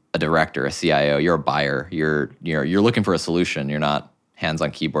you're a director, a CIO, you're a buyer, you're looking for a solution, you're not hands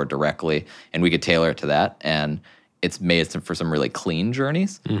on keyboard directly, and we could tailor it to that. And it's made for some really clean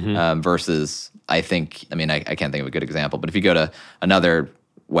journeys versus, I can't think of a good example, but if you go to another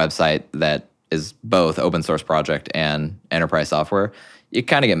website that is both open source project and enterprise software, you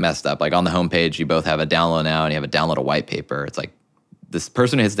kind of get messed up. Like on the homepage, you both have a download now and you have a download a white paper. It's like this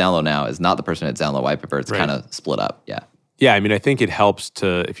person who hits download now is not the person who hits download white paper. It's kind of split up. Yeah. Yeah, I mean, I think it helps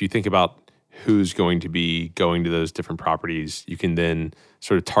if you think about who's going to be going to those different properties, you can then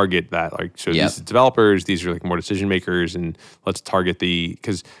sort of target that. Like, so these are developers, these are like more decision makers, and let's target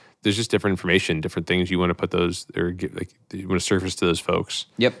because there's just different information, different things you want to put those, or you want to surface to those folks.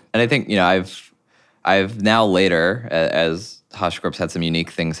 Yep. And I think, I've now later, as HashiCorp's had some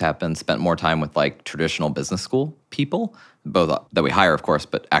unique things happen, spent more time with like traditional business school people, both that we hire, of course,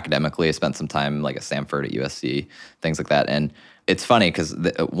 but academically, I spent some time like at Stanford, at USC, things like that. And it's funny because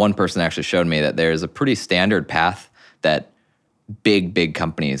one person actually showed me that there's a pretty standard path that big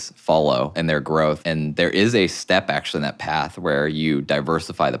companies follow in their growth. And there is a step actually in that path where you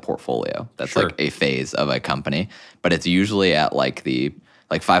diversify the portfolio. That's like a phase of a company, but it's usually at like the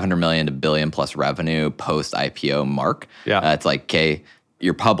 500 million to billion plus revenue post IPO mark. Yeah. It's like, okay,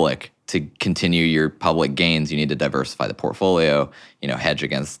 you're public. To continue your public gains, you need to diversify the portfolio, hedge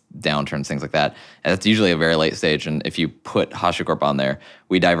against downturns, things like that. And that's usually a very late stage. And if you put HashiCorp on there,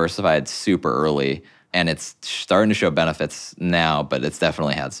 we diversified super early, and it's starting to show benefits now, but it's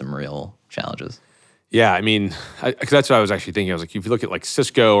definitely had some real challenges. Yeah, I mean, because that's what I was actually thinking. I was like, if you look at like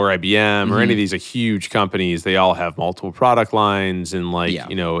Cisco or IBM or any of these like huge companies, they all have multiple product lines and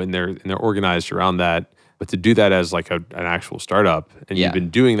and they're organized around that. But to do that as like an actual startup, and you've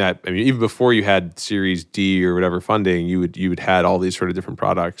been doing that, I mean, even before you had Series D or whatever funding, you would had all these sort of different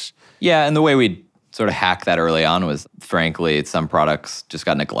products. Yeah, and the way we sort of hacked that early on was, frankly, some products just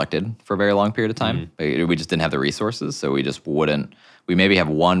got neglected for a very long period of time. We just didn't have the resources, so we just wouldn't. We maybe have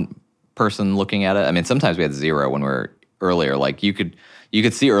one person looking at it. I mean, sometimes we had 0 when we were earlier. Like you could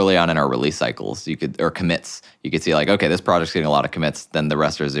see early on in our release cycles, or commits, you could see like, okay, this project's getting a lot of commits, then the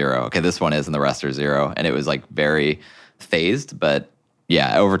rest are 0. Okay, this one is, and the rest are 0. And it was like very phased, but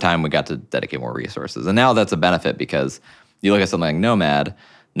yeah, over time we got to dedicate more resources. And now that's a benefit because you look at something like Nomad,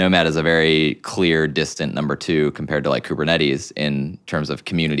 Nomad is a very clear, distant number 2 compared to like Kubernetes in terms of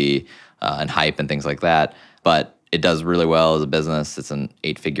community and hype and things like that. But it does really well as a business. It's an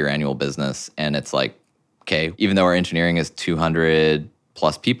 8-figure annual business. And it's like, okay, even though our engineering is 200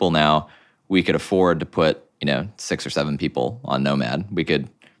 plus people now, we could afford to put, 6 or 7 people on Nomad.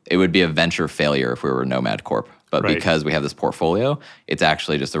 It would be a venture failure if we were Nomad Corp. But because we have this portfolio, it's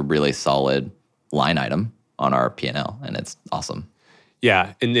actually just a really solid line item on our P&L, and it's awesome.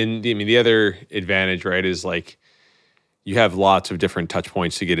 Yeah, and then the other advantage, right, is like you have lots of different touch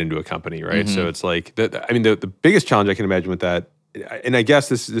points to get into a company, right? So it's like the biggest challenge I can imagine with that, and I guess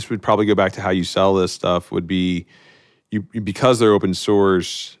this would probably go back to how you sell this stuff, would be because they're open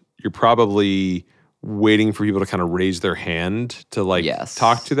source, you're probably waiting for people to kind of raise their hand to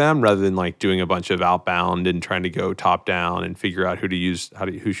talk to them, rather than like doing a bunch of outbound and trying to go top down and figure out who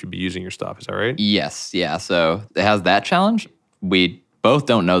should be using your stuff. Is that right? Yes, yeah. So it has that challenge. We both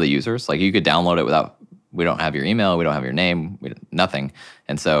don't know the users. Like you could download it we don't have your email, we don't have your name, nothing.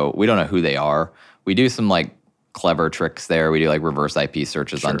 And so we don't know who they are. We do some like clever tricks there. We do like reverse IP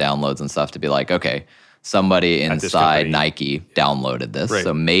searches on downloads and stuff to be like, okay, somebody inside Nike downloaded this.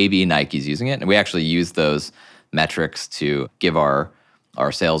 So maybe Nike's using it. And we actually use those metrics to give our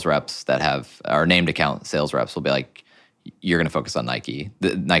sales reps that have our named account sales reps will be like, you're going to focus on Nike.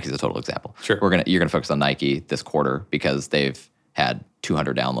 Nike's a total example. Sure. You're going to focus on Nike this quarter because they've had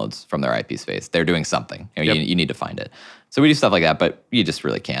 200 downloads from their IP space. They're doing something. You need to find it. So we do stuff like that, but you just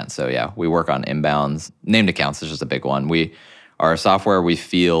really can't. So yeah, we work on inbounds. Named accounts is just a big one. Our software we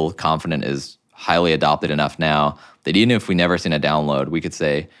feel confident is highly adopted enough now that even if we never seen a download, we could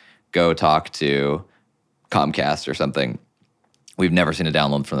say, go talk to Comcast or something. We've never seen a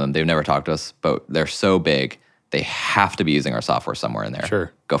download from them. They've never talked to us, but they're so big, they have to be using our software somewhere in there.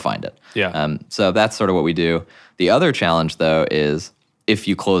 Sure. Go find it. Yeah. So that's sort of what we do. The other challenge, though, is if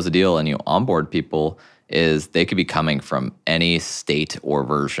you close a deal and you onboard people, is they could be coming from any state or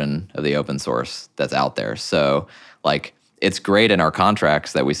version of the open source that's out there. So like, it's great in our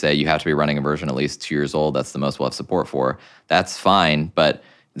contracts that we say you have to be running a version at least 2 years old. That's the most we'll have support for. That's fine, but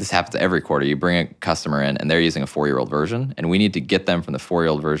this happens every quarter. You bring a customer in and they're using a 4-year-old version, and we need to get them from the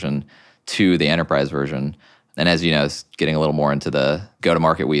 4-year-old version to the enterprise version. And as you know, it's getting a little more into the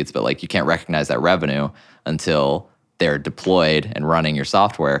go-to-market weeds, but like you can't recognize that revenue until they're deployed and running your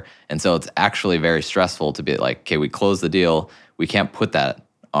software. And so it's actually very stressful to be like, okay, we closed the deal. We can't put that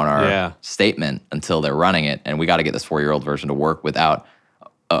on our statement until they're running it. And we got to get this 4-year-old version to work without,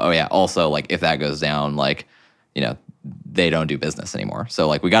 also like if that goes down, like, they don't do business anymore. So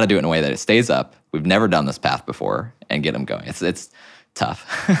like we got to do it in a way that it stays up. We've never done this path before and get them going. It's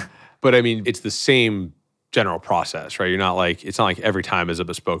tough. But I mean, it's the same general process, right? It's not like every time is a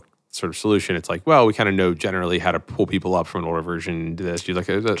bespoke sort of solution. It's like, well, we kind of know generally how to pull people up from an older version to this. You like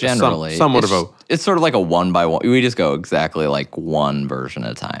it's sort of like a one by one. We just go exactly like one version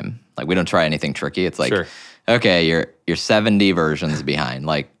at a time. Like we don't try anything tricky. It's like, okay, you're 70 versions behind.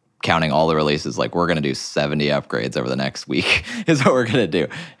 Like counting all the releases, like we're going to do 70 upgrades over the next week is what we're going to do.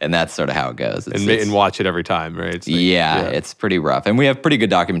 And that's sort of how it goes. And watch it every time, right? It's pretty rough. And we have pretty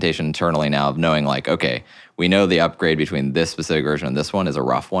good documentation internally now of knowing like, okay, we know the upgrade between this specific version and this one is a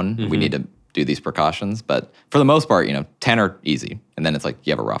rough one. We need to do these precautions. But for the most part, 10 are easy. And then it's like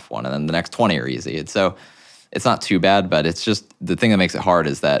you have a rough one. And then the next 20 are easy. And so it's not too bad, but it's just the thing that makes it hard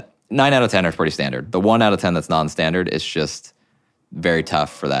is that 9 out of 10 are pretty standard. The 1 out of 10 that's non-standard is just very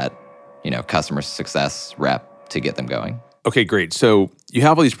tough for that, customer success rep to get them going. Okay, great. So you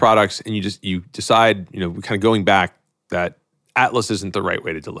have all these products and you decide, kind of going back that Atlas isn't the right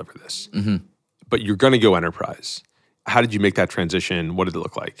way to deliver this. But you're going to go enterprise. How did you make that transition? What did it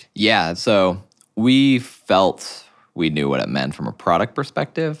look like? Yeah, so we felt we knew what it meant from a product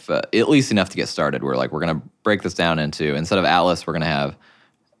perspective, at least enough to get started. We're like, we're going to break this down into, instead of Atlas, we're going to have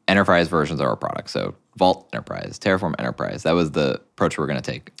enterprise versions of our products. So Vault Enterprise, Terraform Enterprise. That was the approach we were going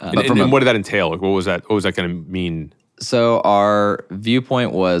to take. And what did that entail? Like, what was that going to mean? So our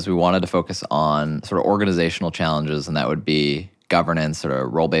viewpoint was we wanted to focus on sort of organizational challenges, and that would be governance, sort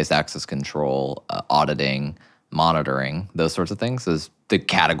of role-based access control, auditing, monitoring, those sorts of things is the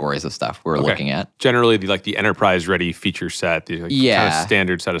categories of stuff we're looking at. Generally, the enterprise-ready feature set, the kind of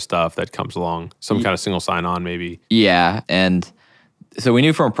standard set of stuff that comes along, some kind of single sign-on maybe. Yeah, and so we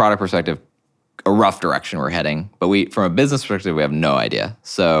knew from a product perspective a rough direction we're heading, but from a business perspective, we have no idea.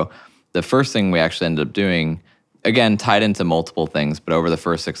 So the first thing we actually ended up doing, again, tied into multiple things, but over the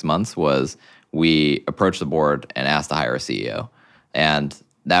first 6 months was we approached the board and asked to hire a CEO. And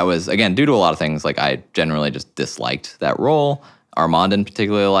that was, again, due to a lot of things. Like I generally just disliked that role. Armand didn't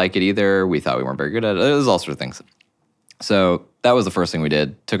particularly like it either. We thought we weren't very good at it. It was all sorts of things. So that was the first thing we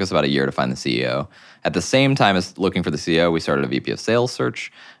did. Took us about a year to find the CEO. At the same time as looking for the CEO, we started a VP of sales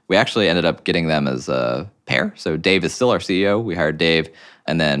search. We actually ended up getting them as a pair. So Dave is still our CEO. We hired Dave.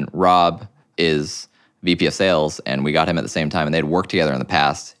 And then Rob is VP of sales, and we got him at the same time. And they'd worked together in the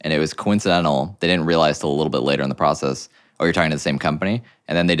past. And it was coincidental. They didn't realize till a little bit later in the process, oh, you're talking to the same company.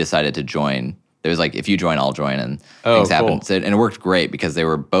 And then they decided to join. It was like, if you join, I'll join. And things happened. So, and it worked great because they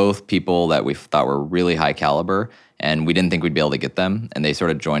were both people that we thought were really high caliber. And we didn't think we'd be able to get them. And they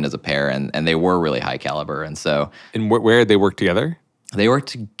sort of joined as a pair, and they were really high caliber. And so... And where did they work together? They worked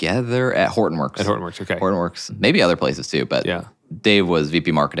together at Hortonworks. At Hortonworks, okay. Hortonworks, maybe other places too, but Dave was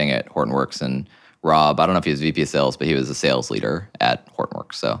VP marketing at Hortonworks, and Rob, I don't know if he was VP of sales, but he was a sales leader at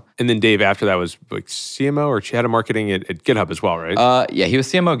Hortonworks. So. And then Dave after that was like CMO or head of marketing at GitHub as well, right? Yeah, he was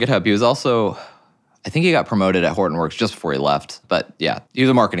CMO at GitHub. He was also... I think he got promoted at Hortonworks just before he left. But yeah, he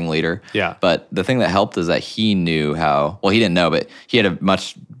was a marketing leader. Yeah. But the thing that helped is that he knew how, well, he didn't know, but he had a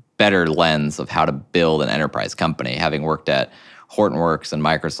much better lens of how to build an enterprise company, having worked at Hortonworks and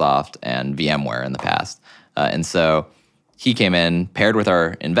Microsoft and VMware in the past. And so he came in, paired with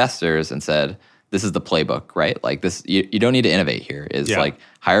our investors, and said, this is the playbook, right? Like this, you don't need to innovate here. It's like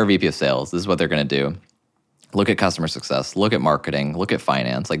hire a VP of sales. This is what they're going to do. Look at customer success. Look at marketing. Look at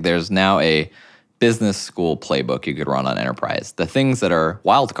finance. Like there's now a business school playbook you could run on enterprise. The things that are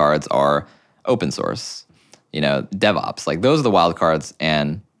wild cards are open source, DevOps. Like those are the wild cards,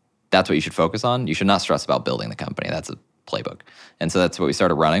 and that's what you should focus on. You should not stress about building the company. That's a playbook. And so that's what we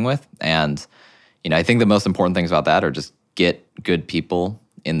started running with. And, I think the most important things about that are just get good people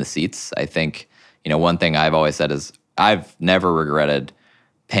in the seats. I think, one thing I've always said is I've never regretted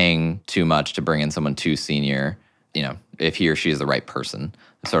paying too much to bring in someone too senior, if he or she is the right person.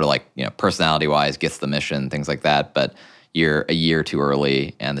 Sort of like, personality-wise, gets the mission, things like that. But you're a year too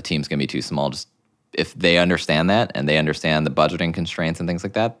early and the team's going to be too small. Just if they understand that and they understand the budgeting constraints and things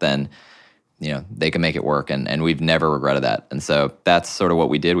like that, then, they can make it work. And we've never regretted that. And so that's sort of what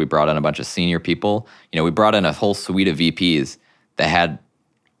we did. We brought in a bunch of senior people. We brought in a whole suite of VPs that had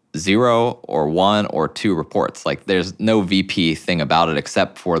 0 or 1 or 2 reports. Like there's no VP thing about it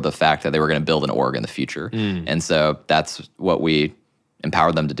except for the fact that they were going to build an org in the future. And so that's what we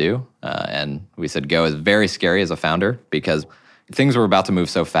empowered them to do. And we said go. Is very scary as a founder because things were about to move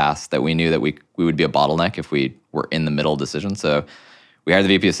so fast that we knew that we would be a bottleneck if we were in the middle decision. So we hired the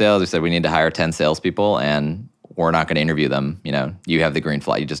VP of sales. We said we need to hire 10 salespeople and we're not going to interview them. You have the green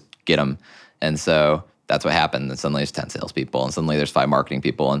flag, you just get them. And so that's what happened. And suddenly there's 10 salespeople and suddenly there's 5 marketing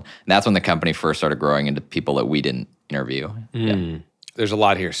people. And that's when the company first started growing into people that we didn't interview. Yeah. There's a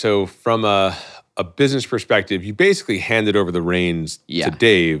lot here. So from a business perspective, you basically handed over the reins to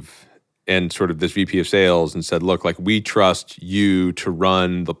Dave and sort of this VP of sales and said, look, like we trust you to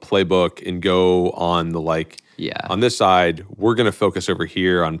run the playbook and go on the on this side, we're going to focus over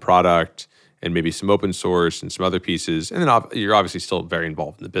here on product and maybe some open source and some other pieces. And then you're obviously still very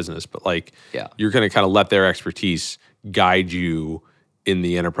involved in the business, but you're going to kind of let their expertise guide you in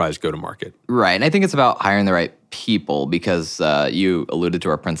the enterprise go-to-market. Right. And I think it's about hiring the right people because you alluded to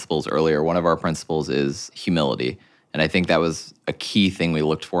our principles earlier. One of our principles is humility. And I think that was a key thing we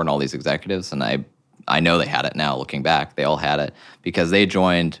looked for in all these executives. And I know they had it now looking back. They all had it because they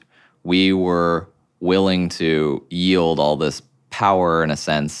joined. We were willing to yield all this power, in a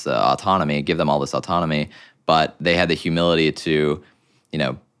sense, autonomy, give them all this autonomy. But they had the humility to,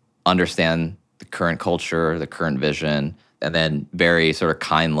 understand the current culture, the current vision, and then very sort of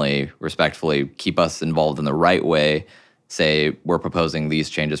kindly, respectfully keep us involved in the right way, say, we're proposing these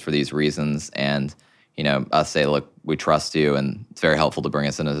changes for these reasons, and, us say, look, we trust you, and it's very helpful to bring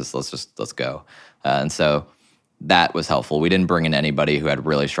us into this, let's go. And so that was helpful. We didn't bring in anybody who had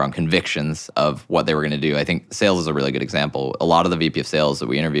really strong convictions of what they were going to do. I think sales is a really good example. A lot of the VP of sales that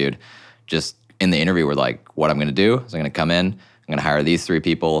we interviewed, just in the interview, were like, what I'm going to do is I'm going to come in, I'm going to hire these 3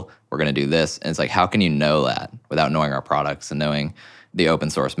 people, we're going to do this. And it's like, how can you know that without knowing our products and knowing the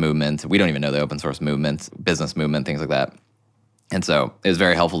open source movement? We don't even know the open source movement, business movement, things like that. And so it was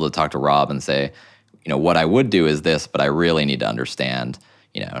very helpful to talk to Rob and say, what I would do is this, but I really need to understand,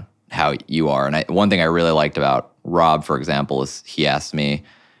 how you are. And one thing I really liked about Rob, for example, is he asked me,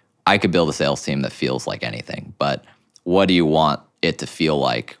 I could build a sales team that feels like anything, but what do you want it to feel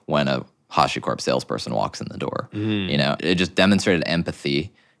like when a HashiCorp salesperson walks in the door? It just demonstrated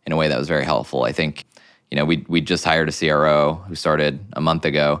empathy in a way that was very helpful. I think, we just hired a CRO who started a month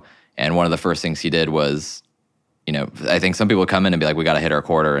ago, and one of the first things he did was, I think some people come in and be like, we got to hit our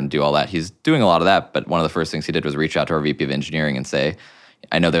quarter and do all that. He's doing a lot of that, but one of the first things he did was reach out to our VP of engineering and say,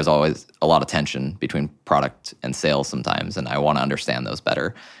 I know there's always a lot of tension between product and sales sometimes, and I want to understand those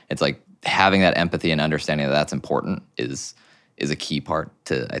better. It's like having that empathy and understanding that that's important is is a key part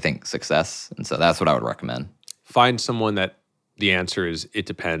to, I think, success. And so that's what I would recommend. Find someone that the answer is it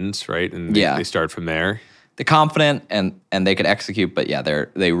depends, right? And they start from there. They're confident and they could execute, but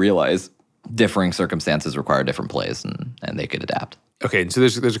they realize differing circumstances require different plays and they could adapt. Okay, so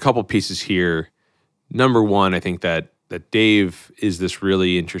there's a couple pieces here. Number one, I think that Dave is this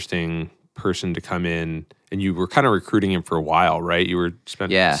really interesting person to come in, and you were kind of recruiting him for a while, right? You were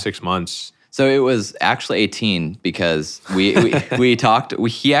spent 6 months. So it was actually 18 because we talked.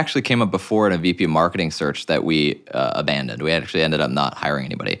 He actually came up before in a VP of marketing search that we abandoned. We actually ended up not hiring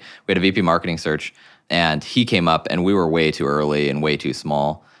anybody. We had a VP marketing search, and he came up, and we were way too early and way too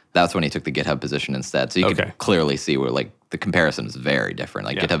small. That's when he took the GitHub position instead. So you could clearly see where like the comparison is very different.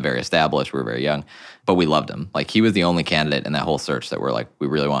 Like GitHub very established, we were very young, but we loved him. Like he was the only candidate in that whole search that we're like, we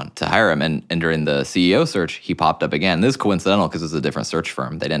really want to hire him. And during the CEO search, he popped up again. This is coincidental because it's a different search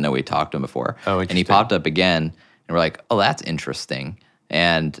firm. They didn't know we talked to him before. Oh, interesting. And he popped up again, and we're like, oh, that's interesting.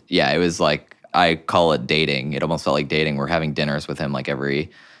 And yeah, it was like, I call it dating. It almost felt like dating. We're having dinners with him like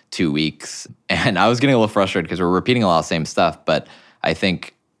every 2 weeks. And I was getting a little frustrated because we're repeating a lot of the same stuff. But I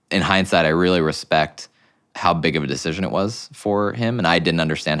think in hindsight, I really respect how big of a decision it was for him. And I didn't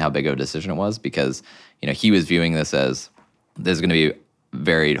understand how big of a decision it was because, he was viewing this as this is going to be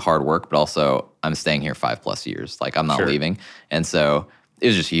very hard work, but also I'm staying here 5+ years. Like I'm not leaving. And so it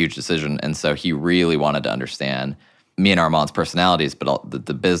was just a huge decision. And so he really wanted to understand me and Armand's personalities, but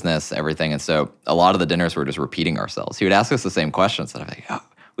the business, everything. And so a lot of the dinners were just repeating ourselves. He would ask us the same questions. And I'm like, oh,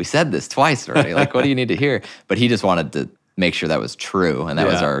 we said this twice already. Like, what do you need to hear? But he just wanted to make sure that was true. And that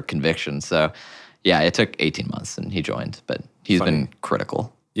was our conviction. So yeah, it took 18 months and he joined, but he's been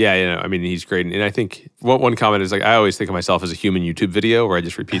critical. Yeah, I mean, he's great. And I think one comment is like, I always think of myself as a human YouTube video where I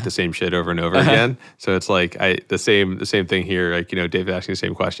just repeat the same shit over and over again. So it's like the same thing here. Like, Dave asking the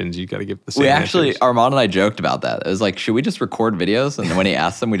same questions. You got to give the same answers. Armand and I joked about that. It was like, should we just record videos? And then when he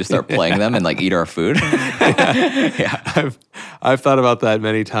asks them, we just start playing them and like eat our food. Yeah. I've thought about that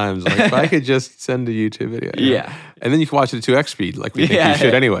many times. Like, if I could just send a YouTube video. Yeah. And then you can watch it at 2x speed like we think you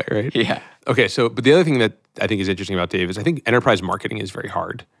should anyway, right? Yeah. Okay, but the other thing that I think is interesting about Dave is I think enterprise marketing is very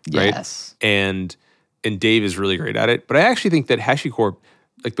hard, right? Yes. And Dave is really great at it. But I actually think that HashiCorp,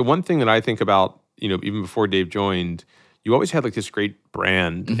 like the one thing that I think about, even before Dave joined, you always had like this great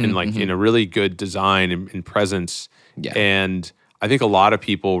brand and like in a really good design and presence. Yeah. And I think a lot of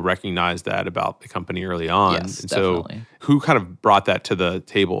people recognize that about the company early on. Yes, and definitely. So who kind of brought that to the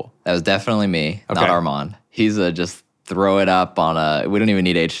table? That was definitely me, not Armand. He's just throw it up on we don't even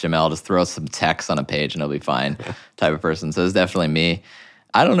need HTML, just throw some text on a page and it'll be fine type of person. So it's definitely me.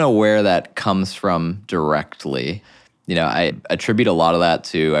 I don't know where that comes from directly. I attribute a lot of that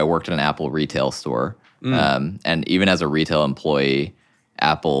to, I worked in an Apple retail store. And even as a retail employee,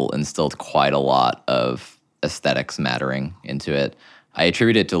 Apple instilled quite a lot of aesthetics mattering into it. I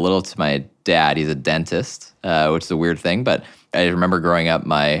attribute it a little to my dad. He's a dentist, which is a weird thing. But I remember growing up,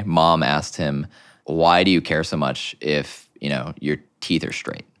 my mom asked him, why do you care so much if, your teeth are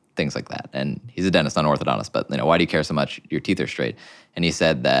straight? Things like that. And he's a dentist, not an orthodontist, but, why do you care so much your teeth are straight? And he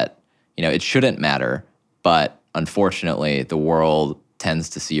said that, it shouldn't matter, but unfortunately, the world tends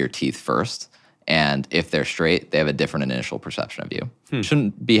to see your teeth first. And if they're straight, they have a different initial perception of you. It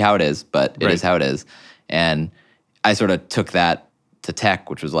shouldn't be how it is, but it is how it is. And I sort of took that to tech,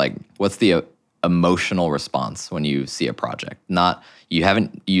 which was like, what's the emotional response when you see a project? Not, you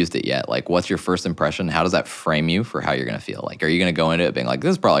haven't used it yet. Like, what's your first impression? How does that frame you for how you're going to feel? Like, are you going to go into it being like, this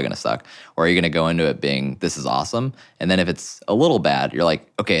is probably going to suck? Or are you going to go into it being, this is awesome? And then if it's a little bad, you're like,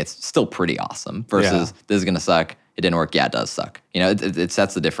 okay, it's still pretty awesome versus this is going to suck. It didn't work. Yeah, it does suck. It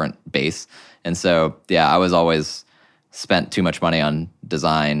sets a different base. And so, I was always spent too much money on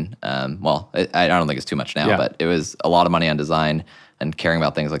design. I don't think it's too much now, but it was a lot of money on design and caring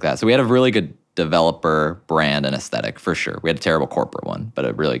about things like that. So we had a really good developer brand and aesthetic for sure. We had a terrible corporate one, but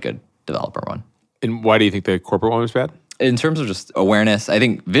a really good developer one. And why do you think the corporate one was bad? In terms of just awareness, I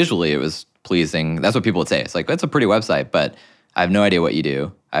think visually it was pleasing. That's what people would say. It's like, that's a pretty website, but I have no idea what you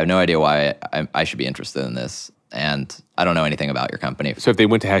do. I have no idea why I should be interested in this. And I don't know anything about your company. So if they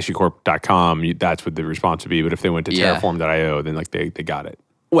went to HashiCorp.com, that's what the response would be. But if they went to Terraform.io, then like they got it.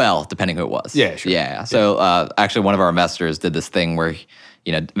 Well, depending who it was. Yeah, sure. Yeah. So actually one of our investors did this thing where,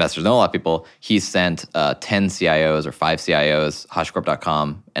 investors know a lot of people. He sent 10 CIOs or 5 CIOs,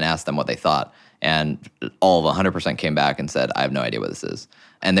 HashiCorp.com, and asked them what they thought. And all of 100% came back and said, I have no idea what this is.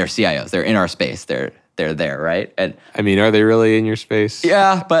 And they're CIOs. They're in our space. They're there, right? And I mean, are they really in your space?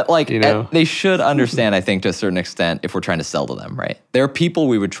 Yeah, but they should understand, I think, to a certain extent, if we're trying to sell to them, right? There are people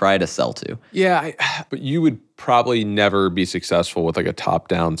we would try to sell to. Yeah, but you would probably never be successful with like a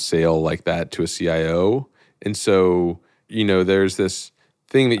top-down sale like that to a CIO. And so there's this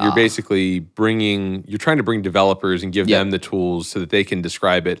thing that you're basically you're trying to bring developers and give them the tools so that they can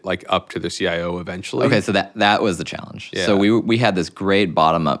describe it like up to the CIO eventually. Okay, so that was the challenge. Yeah. So we had this great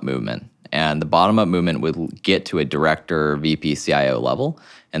bottom-up movement, and the bottom-up movement would get to a director, VP, CIO level.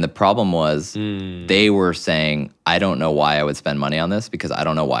 And the problem was they were saying, I don't know why I would spend money on this because I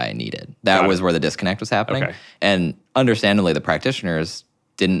don't know why I need it. That was where the disconnect was happening. Okay. And understandably, the practitioners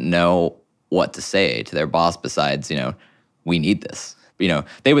didn't know what to say to their boss besides, we need this.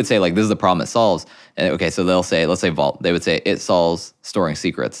 They would say, like, this is the problem it solves. And okay, so they'll say, let's say Vault. They would say, it solves storing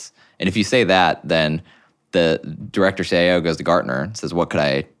secrets. And if you say that, then the director CIO goes to Gartner and says, what could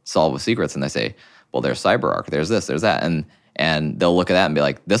I solve with secrets? And they say, well, there's CyberArk, there's this, there's that. And they'll look at that and be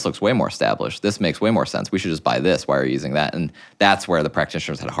like, this looks way more established. This makes way more sense. We should just buy this. Why are you using that? And that's where the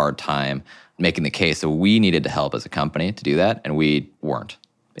practitioners had a hard time making the case. So we needed to help as a company to do that, and we weren't,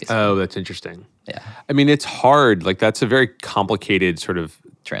 basically. Oh, that's interesting. Yeah. I mean, it's hard. Like, that's a very complicated sort of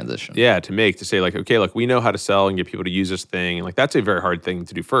transition. Yeah, to say, like, okay, like, we know how to sell and get people to use this thing. And like, that's a very hard thing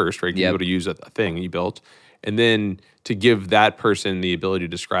to do first, right? Get people to use a thing you built. And then to give that person the ability to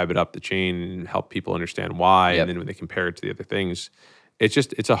describe it up the chain and help people understand why. And then when they compare it to the other things,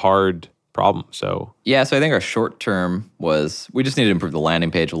 it's a hard problem. So yeah, so I think our short term was we just needed to improve the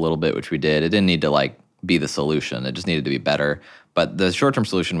landing page a little bit, which we did. It didn't need to like be the solution. It just needed to be better. But the short-term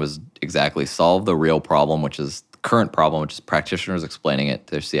solution was exactly solve the real problem, which is the current problem, which is practitioners explaining it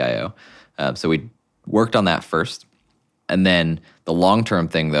to their CIO. So we worked on that first. And then the long-term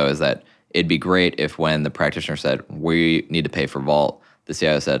thing, though, is that it'd be great if when the practitioner said, we need to pay for Vault, the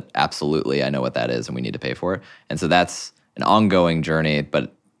CIO said, absolutely, I know what that is, and we need to pay for it. And so that's an ongoing journey,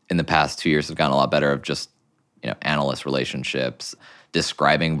 but in the past 2 years have gotten a lot better of just, analyst relationships,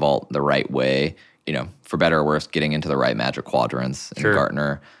 describing Vault the right way, for better or worse, getting into the right magic quadrants in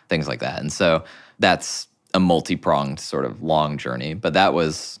Gartner, things like that. And so that's a multi-pronged sort of long journey. But that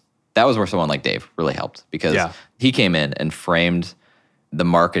was where someone like Dave really helped, because he came in and framed the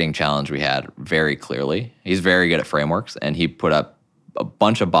marketing challenge we had very clearly. He's very good at frameworks, and he put up a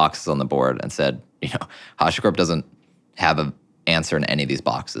bunch of boxes on the board and said, HashiCorp doesn't have an answer in any of these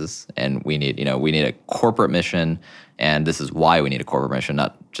boxes, and we need a corporate mission, and this is why we need a corporate mission,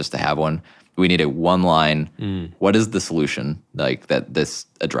 not just to have one. We need a one-line, what is the solution like that this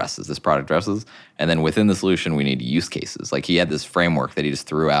product addresses? And then within the solution, we need use cases. Like, he had this framework that he just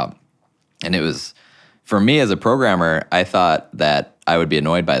threw out. And it was, for me as a programmer, I thought that I would be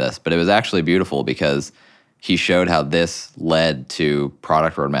annoyed by this, but it was actually beautiful because he showed how this led to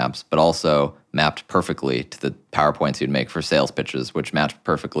product roadmaps, but also mapped perfectly to the PowerPoints you'd make for sales pitches, which matched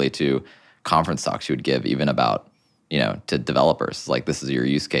perfectly to conference talks you would give even about, to developers. Like, this is your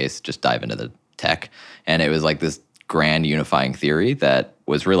use case, just dive into the tech. And it was like this grand unifying theory that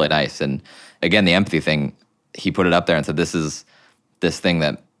was really nice. And again, the empathy thing, he put it up there and said, this is this thing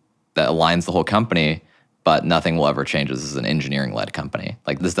that aligns the whole company, but nothing will ever change. This is an engineering-led company.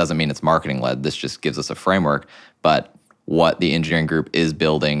 Like, this doesn't mean it's marketing-led. This just gives us a framework. But what the engineering group is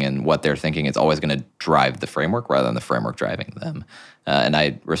building and what they're thinking is always going to drive the framework rather than the framework driving them. And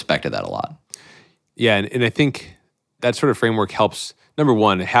I respected that a lot. Yeah, and I think that sort of framework helps. Number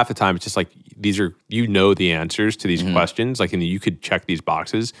one, half the time it's just like these are, the answers to these questions. Like, and you could check these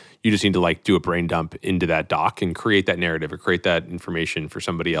boxes. You just need to like do a brain dump into that doc and create that narrative or create that information for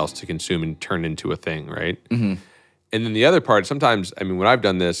somebody else to consume and turn into a thing, right? Mm-hmm. And then the other part, sometimes, when I've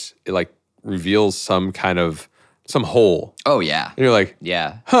done this, it like reveals some hole. Oh yeah. And you're like,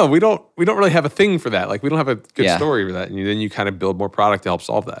 we don't really have a thing for that. Like, we don't have a good story for that. And then you kind of build more product to help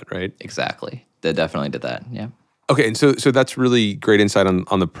solve that, right? Exactly. They definitely did that. Yeah. Okay, and so that's really great insight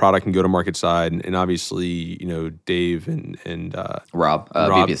on the product and go-to-market side, and obviously, Dave and Rob,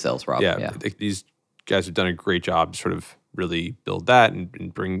 VP of Sales, Rob. Yeah, these guys have done a great job to sort of really build that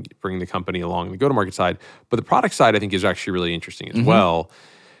and bring the company along the go-to-market side. But the product side, I think, is actually really interesting as well.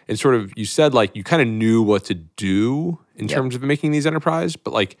 And sort of, you said like you kind of knew what to do in terms of making these enterprise,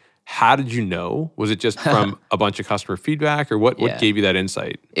 but like, how did you know? Was it just from a bunch of customer feedback, or what gave you that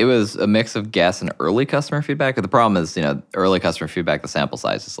insight? It was a mix of guess and early customer feedback. The problem is, early customer feedback, the sample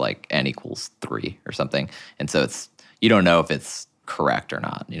size is like n equals 3 or something. And so you don't know if it's correct or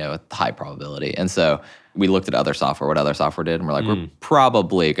not, with high probability. And so we looked at other software, what other software did, and we're like, we're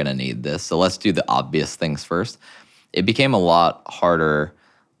probably going to need this. So let's do the obvious things first. It became a lot harder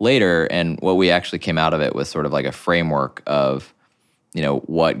later. And what we actually came out of it was sort of like a framework of,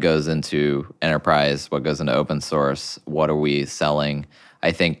 what goes into enterprise, what goes into open source, what are we selling?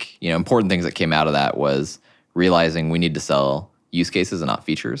 I think, important things that came out of that was realizing we need to sell use cases and not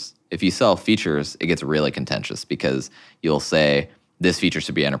features. If you sell features, it gets really contentious because you'll say, this feature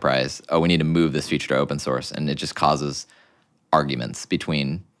should be enterprise. Oh, we need to move this feature to open source. And it just causes arguments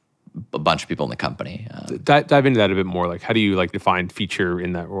between a bunch of people in the company. Dive into that a bit more. Like, how do you like define feature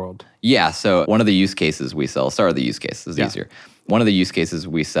in that world? Yeah, so one of the use cases we sell, start with the use case, is easier. One of the use cases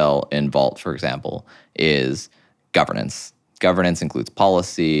we sell in Vault, for example, is governance. Governance includes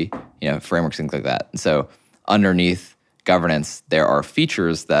policy, frameworks, things like that. And so underneath governance, there are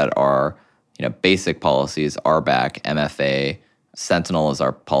features that are, basic policies, RBAC, MFA, Sentinel is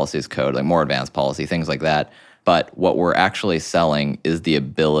our policies code, like more advanced policy, things like that. But what we're actually selling is the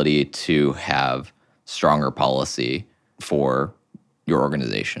ability to have stronger policy for your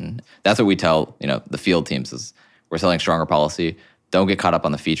organization. That's what we tell, the field teams is we're selling stronger policy. Don't get caught up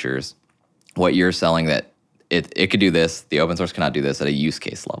on the features. What you're selling that it could do this, the open source cannot do this at a use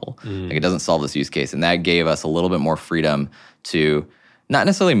case level. Like it doesn't solve this use case. And that gave us a little bit more freedom to not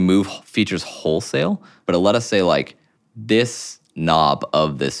necessarily move features wholesale, but it let us say like this knob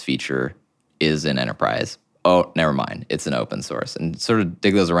of this feature is in enterprise. Oh, never mind, it's an open source, and sort of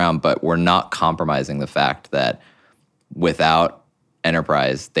dig those around, but we're not compromising the fact that without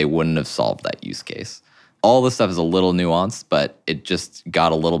enterprise, they wouldn't have solved that use case. All this stuff is a little nuanced, but it just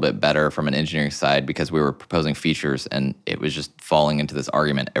got a little bit better from an engineering side because we were proposing features and it was just falling into this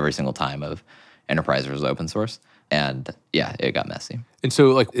argument every single time of enterprise versus open source. And yeah, it got messy. And so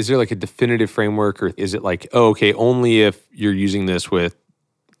like, is there like a definitive framework, or is it like, oh, okay, only if you're using this with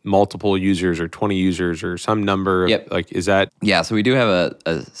multiple users or 20 users or some number of, like, is that? Yeah, so we do have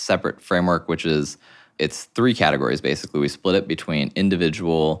a separate framework, which is, it's 3 categories, basically. We split it between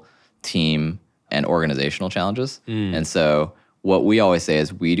individual, team, and organizational challenges. And so what we always say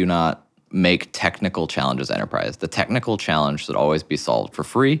is we do not make technical challenges enterprise. The technical challenge should always be solved for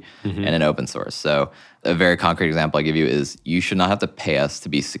free and in open source. So a very concrete example I give you is you should not have to pay us to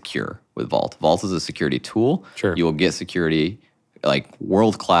be secure with Vault. Vault is a security tool. Sure. You will get security, like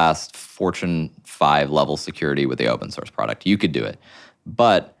world-class Fortune 5 level security with the open source product. You could do it.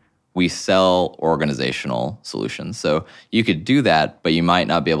 But we sell organizational solutions. So you could do that, but you might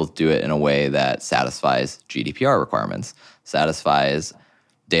not be able to do it in a way that satisfies GDPR requirements, satisfies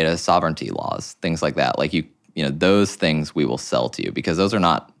data sovereignty laws, things like that. Like those things we will sell to you because those are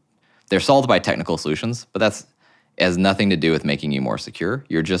not, they're solved by technical solutions, but it has nothing to do with making you more secure.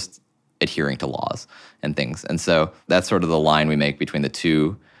 You're just adhering to laws and things. And so that's sort of the line we make between the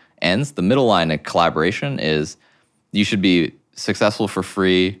two ends. The middle line of collaboration is you should be successful for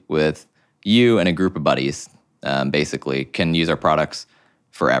free with you and a group of buddies, basically, can use our products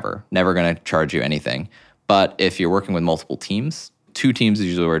forever. Never going to charge you anything. But if you're working with multiple teams, 2 teams is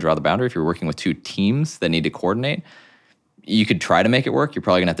usually where I draw the boundary. If you're working with 2 teams that need to coordinate, you could try to make it work. You're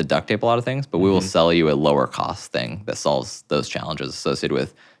probably going to have to duct tape a lot of things, but we will sell you a lower cost thing that solves those challenges associated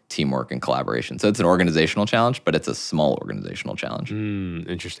with teamwork and collaboration. So it's an organizational challenge, but it's a small organizational challenge.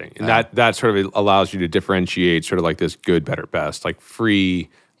 Interesting. And that sort of allows you to differentiate sort of like this good, better, best, like free,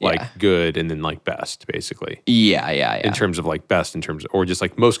 like good, and then like best, basically. Yeah. In terms of like best, or just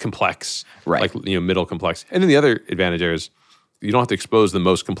like most complex, right? Like, middle complex. And then the other advantage there is you don't have to expose the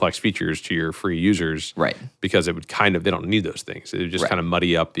most complex features to your free users, right? Because it would they don't need those things. It would just kind of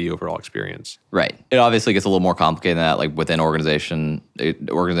muddy up the overall experience. Right. It obviously gets a little more complicated than that. Like within organizational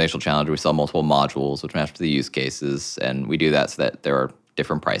challenge, we sell multiple modules which match to the use cases, and we do that so that there are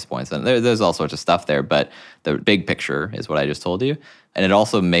different price points. And there's all sorts of stuff there, but the big picture is what I just told you. And it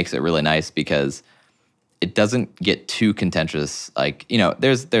also makes it really nice because it doesn't get too contentious. Like,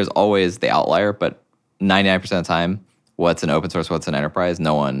 there's always the outlier, but 99% of the time, what's an open source, what's an enterprise,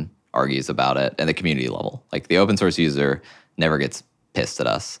 no one argues about it at the community level. Like the open source user never gets pissed at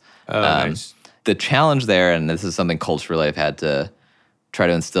us. Nice. The challenge there, and this is something culturally I've had to try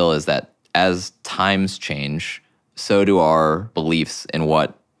to instill, is that as times change, so do our beliefs in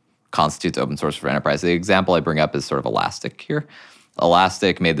what constitutes open source for enterprise. The example I bring up is sort of Elastic here.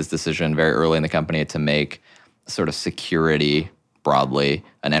 Elastic made this decision very early in the company to make sort of security broadly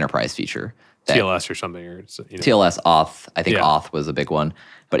an enterprise feature. TLS or something. TLS, auth. I think auth was a big one.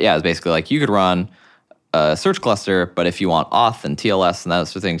 But yeah, it's basically like you could run a search cluster, but if you want auth and TLS and those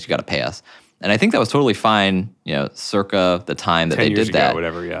sort of things, you got to pay us. And I think that was totally fine, circa the time that they did that.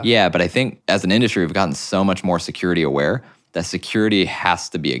 Whatever, yeah. Yeah, but I think as an industry, we've gotten so much more security aware that security has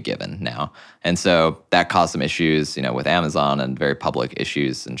to be a given now. And so that caused some issues, with Amazon and very public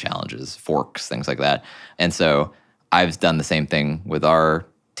issues and challenges, forks, things like that. And so I've done the same thing with our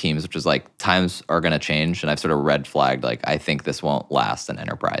teams, which is like times are going to change. And I've sort of red flagged, like, I think this won't last in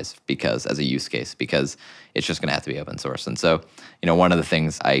enterprise because as a use case, because it's just going to have to be open source. And so, one of the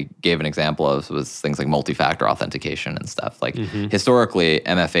things I gave an example of was things like multi-factor authentication and stuff. Like historically,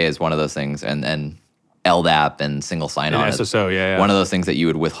 MFA is one of those things. And LDAP and single sign-on. And SSO, yeah. One of those things that you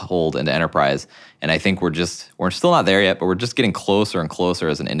would withhold into enterprise. And I think we're still not there yet, but we're just getting closer and closer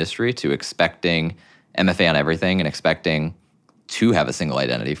as an industry to expecting MFA on everything and expecting to have a single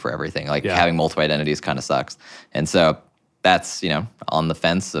identity for everything. Like having multiple identities kind of sucks. And so that's, on the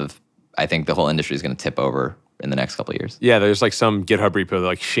fence of, I think the whole industry is going to tip over in the next couple of years. Yeah, there's like some GitHub repo that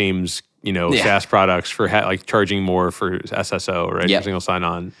like shames, SaaS products for like charging more for SSO, right? For single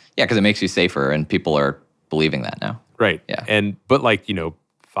sign-on. Yeah, because it makes you safer and people are believing that now. Right. Yeah. But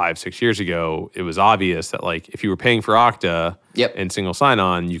 5-6 years ago, it was obvious that like if you were paying for Okta and single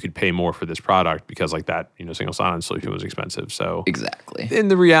sign-on, you could pay more for this product because like that, single sign-on solution was expensive. So exactly.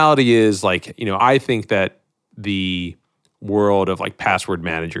 And the reality is like, I think that the world of like password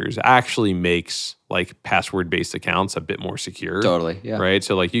managers actually makes like password-based accounts a bit more secure. Totally, yeah. Right?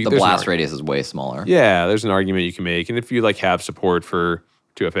 So like the blast radius is way smaller. Yeah, there's an argument you can make. And if you like have support for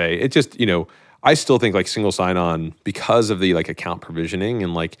 2FA, it just, I still think like single sign-on, because of the like account provisioning,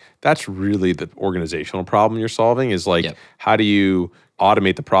 and like that's really the organizational problem you're solving is like how do you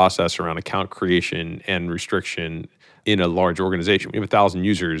automate the process around account creation and restriction in a large organization? We have 1,000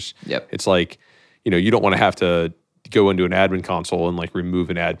 users. It's like, you don't want to have to go into an admin console and like remove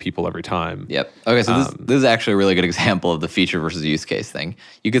and add people every time. Okay, so this is actually a really good example of the feature versus use case thing.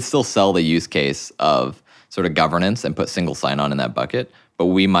 You could still sell the use case of sort of governance and put single sign-on in that bucket, but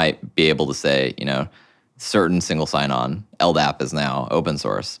we might be able to say, certain single sign-on, LDAP is now open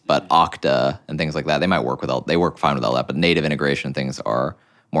source, but Okta and things like that, they work fine with LDAP, but native integration things are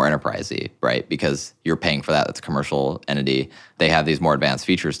more enterprisey, right? Because you're paying for that. That's a commercial entity. They have these more advanced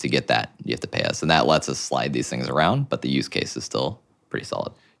features. To get that, you have to pay us. And that lets us slide these things around, but the use case is still pretty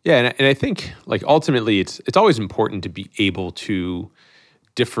solid. Yeah, and I think like ultimately it's always important to be able to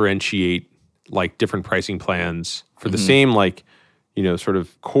differentiate like different pricing plans for the same like, sort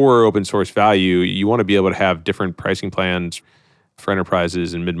of core open source value. You want to be able to have different pricing plans for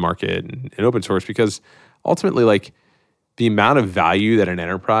enterprises and mid-market and open source, because ultimately like the amount of value that an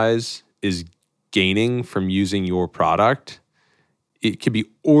enterprise is gaining from using your product, it could be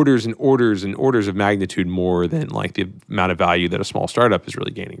orders and orders and orders of magnitude more than like the amount of value that a small startup is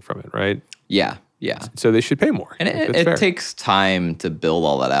really gaining from it, right? Yeah. So they should pay more. And it takes time to build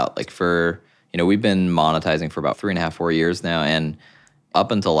all that out. Like we've been monetizing for about 3.5, 4 years now. And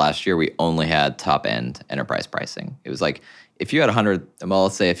up until last year, we only had top end enterprise pricing. It was like, if you had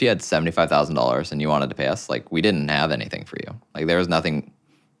let's say if you had $75,000 and you wanted to pay us, like we didn't have anything for you. Like there was nothing,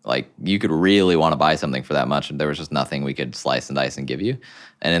 like you could really want to buy something for that much, and there was just nothing we could slice and dice and give you.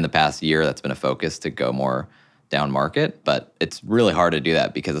 And in the past year, that's been a focus to go more down market, but it's really hard to do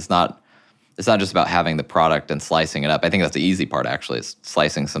that because it's not just about having the product and slicing it up. I think that's the easy part actually, is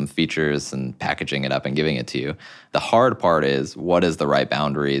slicing some features and packaging it up and giving it to you. The hard part is what is the right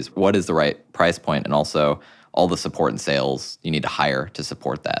boundaries, what is the right price point, and also all the support and sales you need to hire to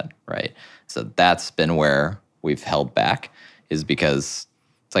support that, right? So that's been where we've held back, is because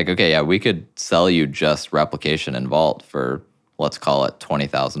it's like, okay, yeah, we could sell you just replication and vault for, let's call it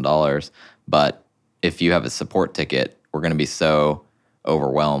 $20,000, but if you have a support ticket, we're going to be so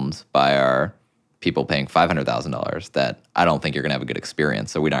overwhelmed by our people paying $500,000 that I don't think you're going to have a good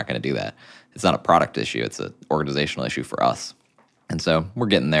experience, so we're not going to do that. It's not a product issue, it's an organizational issue for us. And so we're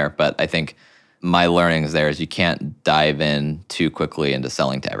getting there, but I think my learnings there is you can't dive in too quickly into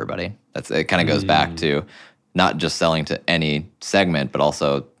selling to everybody. It kind of goes back to not just selling to any segment, but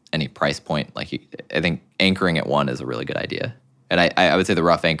also any price point. Like I think anchoring at one is a really good idea. And I would say the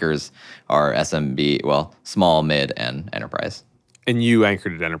rough anchors are SMB, small, mid, and enterprise. And you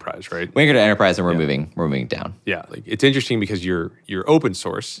anchored at enterprise, right? We anchored at enterprise, and we're moving down. Yeah, like it's interesting because you're open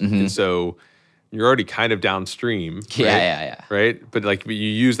source, and so you're already kind of downstream. Right? Yeah. Right? But like you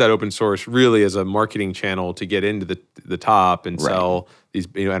use that open source really as a marketing channel to get into the top and sell these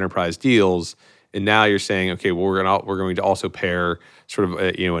enterprise deals. And now you're saying, okay, well we're going to also pair sort of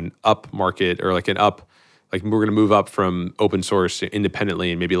an up market, or like an up, like we're going to move up from open source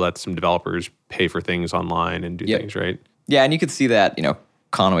independently and maybe let some developers pay for things online and do things, right? Yeah, and you could see that,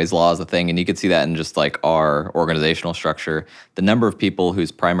 Conway's Law is a thing, and you could see that in just like our organizational structure. The number of people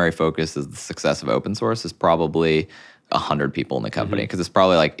whose primary focus is the success of open source is probably 100 people in the company, because it's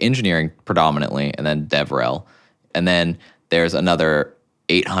probably like engineering predominantly, and then DevRel. And then there's another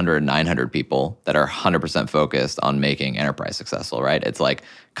 800, 900 people that are 100% focused on making enterprise successful, right? It's like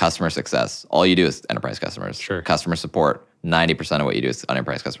customer success. All you do is enterprise customers. Sure. Customer support, 90% of what you do is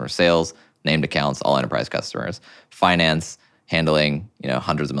enterprise customers. Sales, named accounts, all enterprise customers. Finance, handling,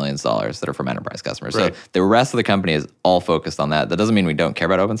 hundreds of millions of dollars that are from enterprise customers. Right. So the rest of the company is all focused on that. That doesn't mean we don't care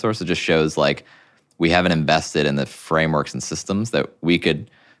about open source. It just shows like we haven't invested in the frameworks and systems that we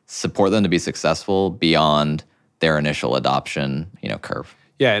could support them to be successful beyond their initial adoption, curve.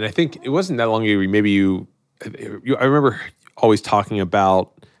 Yeah, and I think it wasn't that long ago. Maybe I remember always talking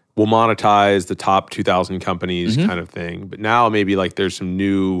about we'll monetize the top 2,000 companies kind of thing. But now maybe like there's some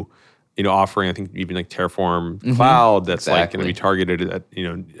new, offering. I think even like Terraform Cloud that's like going to be targeted at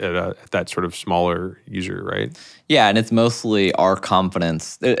at that sort of smaller user, right? Yeah, and it's mostly our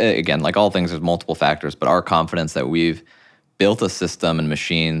confidence. Again, like all things, there's multiple factors, but our confidence that we've built a system and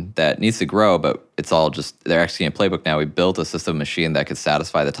machine that needs to grow, but it's all just, they're executing a playbook now. We built a system machine that could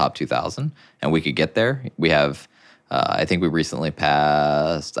satisfy the top 2,000, and we could get there. We have, I think we recently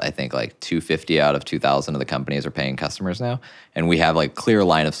passed, like 250 out of 2,000 of the companies are paying customers now. And we have like clear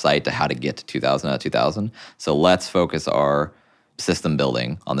line of sight to how to get to 2,000 out of 2,000. So let's focus our system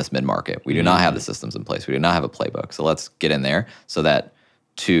building on this mid-market. We do not have the systems in place. We do not have a playbook. So let's get in there so that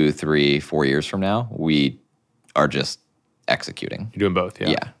 2, 3, 4 years from now, we are just executing. You're doing both, yeah.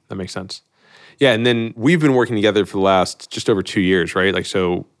 Yeah. That makes sense. Yeah, and then we've been working together for the last just over 2 years, right? Like,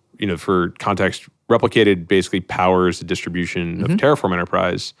 so, for context, Replicated basically powers the distribution of Terraform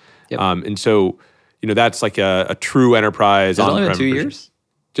Enterprise. Yep. And so, that's like a true enterprise on-prem. Only been 2 version. years?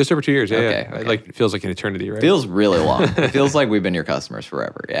 Just over 2 years, yeah. Okay. Like, it feels like an eternity, right? Feels really long. It feels like we've been your customers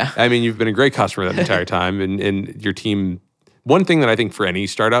forever, yeah. I mean, you've been a great customer that entire time, and your team. One thing that I think for any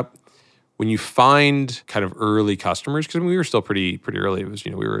startup, when you find kind of early customers, because we were still pretty early. It was,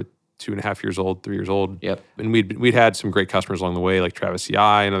 we were 2.5 years old, 3 years old. Yep. And we'd had some great customers along the way, like Travis CI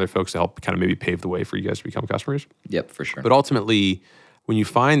and other folks to help kind of maybe pave the way for you guys to become customers. Yep, for sure. But ultimately, when you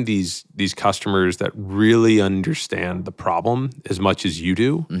find these customers that really understand the problem as much as you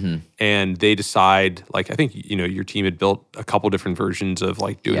do, and they decide, like, I think, your team had built a couple different versions of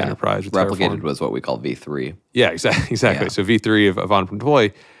like doing enterprise with Replicated Terraform. was what we call V3. Yeah, exactly. Yeah. So V3 of on-prem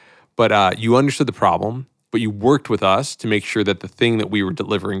deploy. But you understood the problem, but you worked with us to make sure that the thing that we were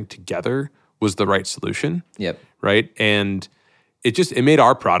delivering together was the right solution. Yep. Right. And it made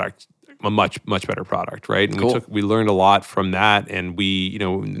our product a much, much better product. Right. And cool. we learned a lot from that. And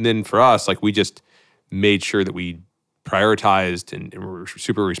and then for us, like, we just made sure that we prioritized and were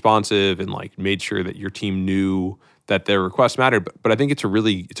super responsive and like made sure that your team knew that their requests mattered. But I think it's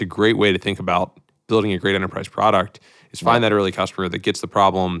a great way to think about building a great enterprise product is find that early customer that gets the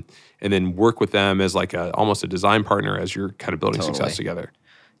problem and then work with them as like almost a design partner as you're kind of building success together.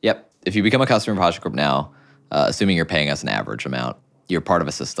 Yep. If you become a customer of HashiCorp now, assuming you're paying us an average amount, you're part of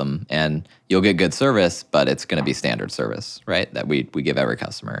a system and you'll get good service, but it's going to be standard service, right? That we give every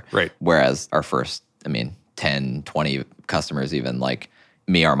customer. Right. Whereas our first, 10, 20 customers, even like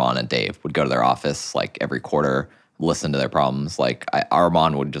me, Armand, and Dave would go to their office like every quarter, listen to their problems. Like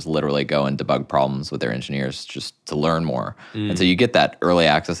Armand would just literally go and debug problems with their engineers just to learn more. And so you get that early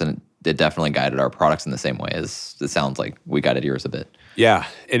access, and it definitely guided our products in the same way as it sounds like we guided yours a bit. Yeah.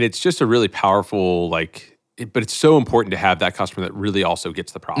 And it's just a really powerful, but it's so important to have that customer that really also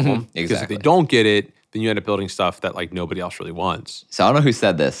gets the problem. Exactly. Because if they don't get it, then you end up building stuff that like nobody else really wants. So I don't know who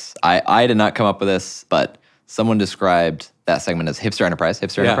said this. I did not come up with this, but someone described that segment as hipster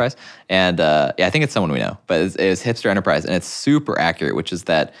enterprise. And I think it's someone we know, but it's hipster enterprise. And it's super accurate, which is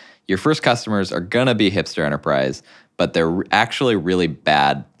that your first customers are going to be hipster enterprise, but they're actually really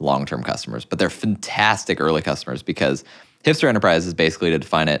bad long-term customers. But they're fantastic early customers, because hipster enterprise is basically, to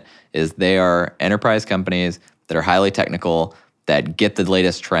define it, is they are enterprise companies that are highly technical, that get the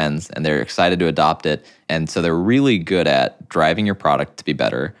latest trends, and they're excited to adopt it. And so they're really good at driving your product to be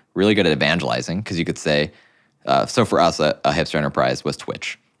better, really good at evangelizing, because you could say, so for us, a hipster enterprise was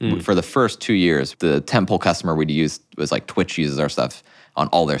Twitch. For the first 2 years, the tentpole customer we'd use was like Twitch uses our stuff on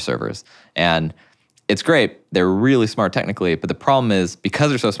all their servers. And it's great. They're really smart technically, but the problem is, because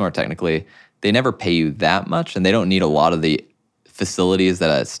they're so smart technically, they never pay you that much, and they don't need a lot of the facilities that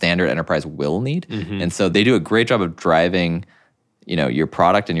a standard enterprise will need. And so they do a great job of driving your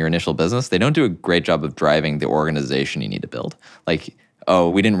product and your initial business. They don't do a great job of driving the organization you need to build. Like, oh,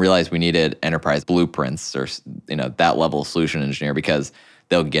 we didn't realize we needed enterprise blueprints or that level of solution engineer, because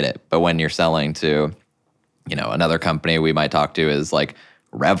they'll get it. But when you're selling to another company we might talk to is like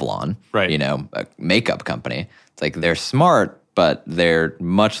Revlon, right? A makeup company. It's like they're smart, but they're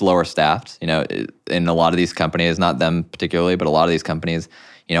much lower staffed. In a lot of these companies, not them particularly, but a lot of these companies,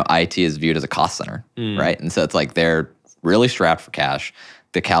 IT is viewed as a cost center, right? And so it's like they're really strapped for cash.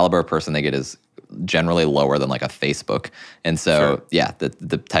 The caliber of person they get is generally lower than like a Facebook. And so,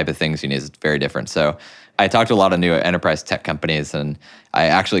 the type of things you need is very different. So I talked to a lot of new enterprise tech companies, and I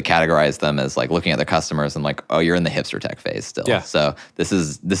actually categorize them as like looking at their customers and like, oh, you're in the hipster tech phase still. Yeah. So this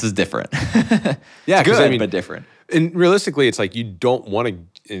is different. Yeah, it's good, but different. And realistically, it's like you don't want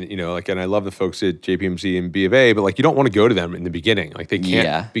to and I love the folks at JPMC and B of A, but like you don't want to go to them in the beginning. Like they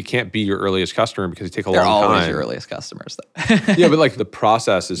can't be your earliest customer because they take a long time. They're always your earliest customers. Yeah, but like the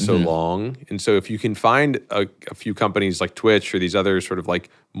process is so long. And so if you can find a few companies like Twitch or these other sort of like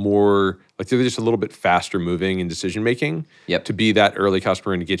more, like they're just a little bit faster moving in decision making to be that early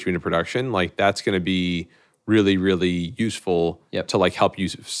customer and to get you into production, like that's going to be really, really useful to like help you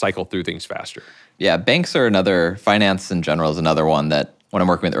cycle through things faster. Yeah, banks are another, finance in general is another one that when I'm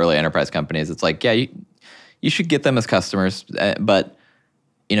working with early enterprise companies, it's like, yeah, you should get them as customers, but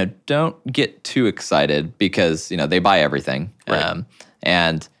don't get too excited because they buy everything, right.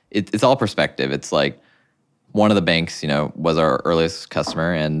 And it's all perspective. It's like one of the banks, was our earliest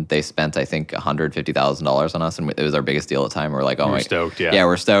customer, and they spent I think $150,000 on us, and it was our biggest deal at the time. We're like, oh, we're stoked, yeah,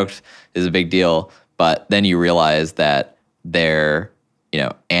 we're stoked. It's a big deal, but then you realize that their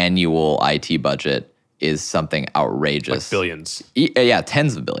annual IT budget is something outrageous. Like billions. Yeah,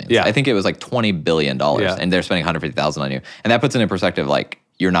 tens of billions. Yeah. I think it was like $20 billion, and they're spending $150,000 on you. And that puts it in perspective, like,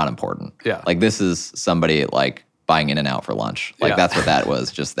 you're not important. Yeah. Like, this is somebody, like, buying In-N-Out for lunch. Like, that's what that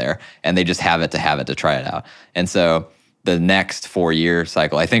was just there. And they just have it to try it out. And so the next 4-year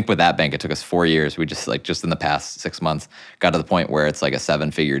cycle, I think with that bank, it took us 4 years. We just, like, just in the past 6 months, got to the point where it's like a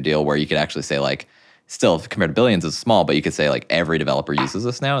 7-figure deal where you could actually say, like, still, compared to billions, it's small, but you could say, like, every developer uses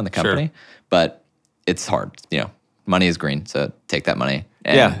this now in the company. Sure. But it's hard. Money is green, so take that money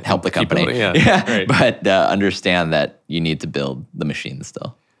and help the company. Right. But understand that you need to build the machine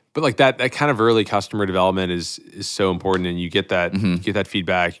still. But like that kind of early customer development is so important, and you get that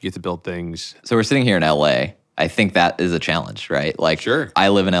feedback, you get to build things. So we're sitting here in LA. I think that is a challenge, right? Like, sure. I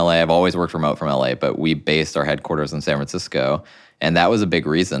live in LA. I've always worked remote from LA, but we based our headquarters in San Francisco, and that was a big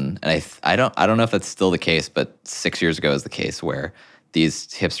reason. And I don't know if that's still the case, but 6 years ago is the case where these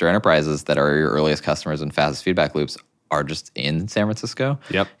hipster enterprises that are your earliest customers and fastest feedback loops are just in San Francisco.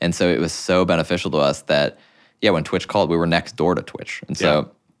 Yep. And so it was so beneficial to us that, when Twitch called, we were next door to Twitch. And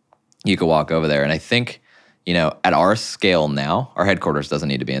so you could walk over there. And I think, at our scale now, our headquarters doesn't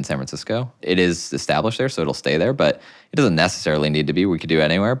need to be in San Francisco. It is established there, so it'll stay there, but it doesn't necessarily need to be. We could do it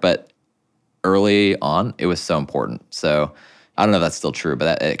anywhere. But early on, it was so important. So I don't know if that's still true,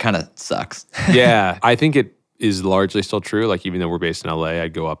 but it kind of sucks. Yeah, I think it is largely still true. Like, even though we're based in LA,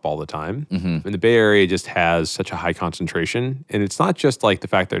 I'd go up all the time. And the Bay Area just has such a high concentration. And it's not just like the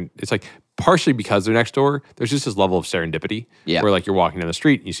fact that it's like partially because they're next door, there's just this level of serendipity where like you're walking down the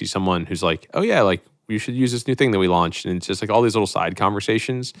street and you see someone who's like, oh yeah, like you should use this new thing that we launched. And it's just like all these little side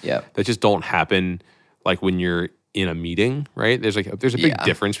conversations that just don't happen like when you're in a meeting, right? There's a big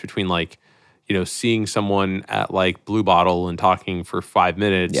difference between like, seeing someone at like Blue Bottle and talking for 5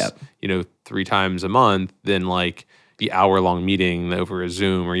 minutes, 3 times a month than like the hour-long meeting over a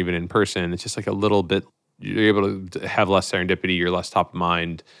Zoom or even in person. It's just like a little bit, you're able to have less serendipity, you're less top of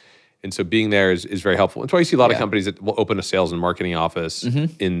mind. And so being there is very helpful. That's why you see a lot of companies that will open a sales and marketing office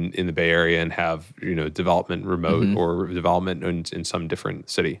in the Bay Area and have, development remote or development in some different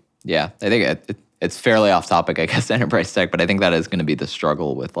city. Yeah, I think it's fairly off topic, I guess, enterprise tech, but I think that is going to be the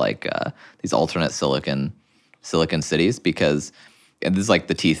struggle with like these alternate silicon cities, because and this is like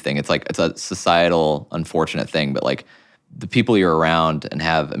the teeth thing. It's like it's a societal unfortunate thing, but like the people you're around and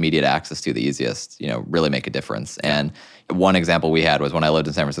have immediate access to the easiest, really make a difference. And one example we had was when I lived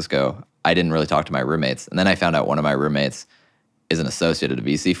in San Francisco, I didn't really talk to my roommates, and then I found out one of my roommates is an associate at a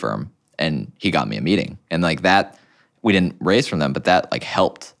VC firm, and he got me a meeting, and like that. We didn't raise from them, but that like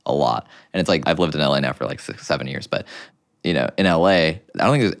helped a lot. And it's like, I've lived in LA now for like 6-7 years, but in LA, I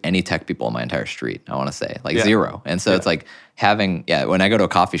don't think there's any tech people on my entire street, I want to say, like zero. And so it's like having, when I go to a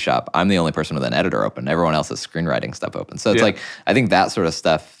coffee shop, I'm the only person with an editor open. Everyone else has screenwriting stuff open. So it's like, I think that sort of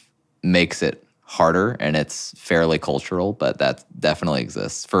stuff makes it harder, and it's fairly cultural, but that definitely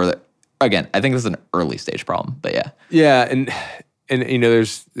exists. Again, I think this is an early stage problem, but yeah. Yeah, and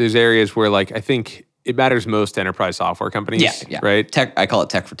there's areas where like, I think, it matters most to enterprise software companies, right? Tech, I call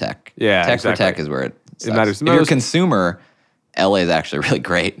it tech for tech. Yeah, tech for tech is where it matters the most. If you're a consumer, LA is actually really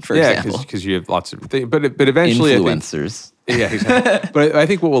great, for example. Yeah, because you have lots of things. But eventually, influencers. Yeah, exactly. But I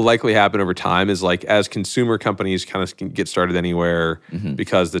think what will likely happen over time is like as consumer companies kind of get started anywhere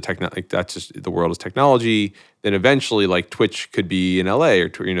because that's just the world is technology. Then eventually, like Twitch could be in LA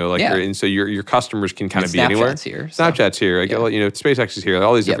and so your customers can kind of be anywhere. Snapchat's here. SpaceX is here. Like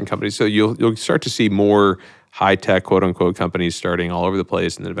all these different companies. So you'll start to see more high tech quote unquote companies starting all over the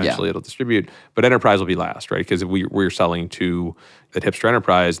place, and then eventually it'll distribute. But enterprise will be last, right? Because we're selling to that hipster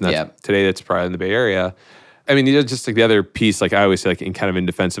enterprise, and today that's probably in the Bay Area. I mean, just like the other piece, like I always say, like in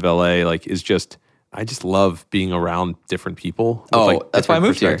defense of LA, like is just I just love being around different people. That's why I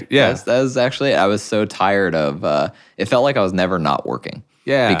moved here. Yeah, that was actually it. I was so tired of. It felt like I was never not working.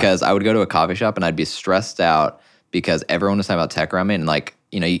 Yeah. Because I would go to a coffee shop and I'd be stressed out because everyone was talking about tech around me. And like,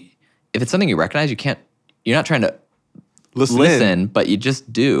 if it's something you recognize, you're not trying to listen, but you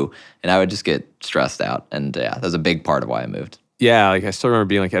just do. And I would just get stressed out. And that was a big part of why I moved. Yeah, like I still remember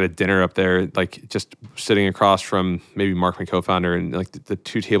being like at a dinner up there, like just sitting across from maybe Mark, my co-founder, and like the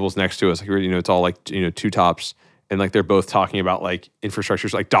two tables next to us, like it's all like two tops, and like they're both talking about like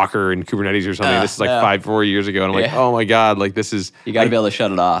infrastructures like Docker and Kubernetes or something. This is like 4 years ago, and I'm like, oh my god, like this is you got to be able to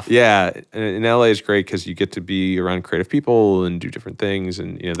shut it off. Yeah, and LA is great because you get to be around creative people and do different things,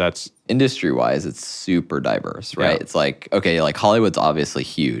 and that's industry-wise, it's super diverse, right? Yeah. It's like, okay, like Hollywood's obviously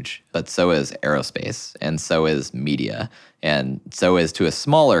huge, but so is aerospace, and so is media, and so is, to a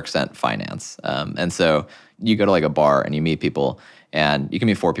smaller extent, finance. And so you go to like a bar and you meet people, and you can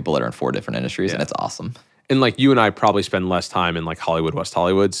meet 4 people that are in 4 different industries, and it's awesome. And like you and I probably spend less time in like Hollywood, West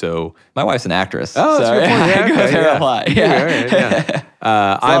Hollywood. So my wife's an actress. Oh, that's a good point. I go there a lot. Yeah. There's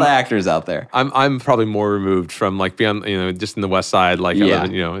a lot of actors out there. I'm probably more removed from like beyond, just in the West Side. Like, I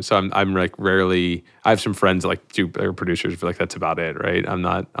live, so I'm like rarely, I have some friends that like they're producers, but like that's about it, right? I'm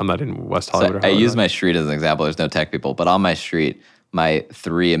not in West Hollywood. So I use my street as an example. There's no tech people, but on my street, my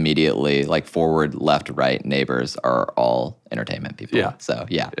 3 immediately, like forward, left, right neighbors are all entertainment people. Yeah. So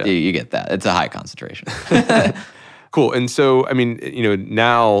you get that. It's a high concentration. Cool. And so, I mean,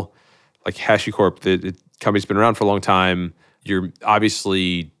 now like HashiCorp, the company's been around for a long time. You're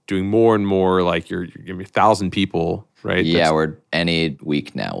obviously doing more and more, like you're 1,000 people, right? Yeah, we're any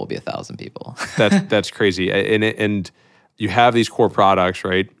week now will be 1,000 people. That's crazy. And you have these core products,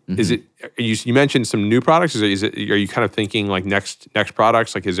 right? Mm-hmm. Is it you mentioned some new products? Are you kind of thinking like next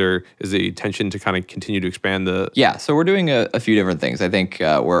products? Like is the intention to kind of continue to expand the? Yeah, so we're doing a few different things. I think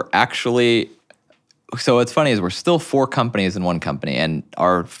we're actually. So what's funny is we're still 4 companies in one company, and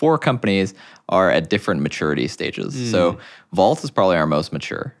our 4 companies are at different maturity stages. So Vault is probably our most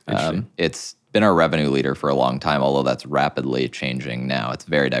mature. It's been our revenue leader for a long time, although that's rapidly changing now. It's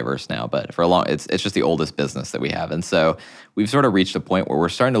very diverse now, but for a long, it's just the oldest business that we have. And so we've sort of reached a point where we're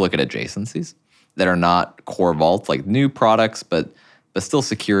starting to look at adjacencies that are not core Vault, like new products, but still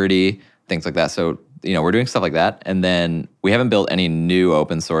security, things like that. So we're doing stuff like that. And then we haven't built any new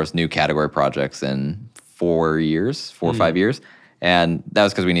open source, new category projects in 4 or 5 years. And that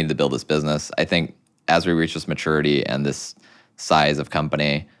was because we needed to build this business. I think as we reach this maturity and this size of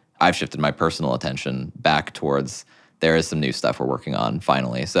company, I've shifted my personal attention back towards there is some new stuff we're working on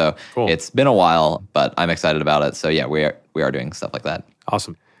finally. So cool. It's been a while, but I'm excited about it. So yeah, we are doing stuff like that.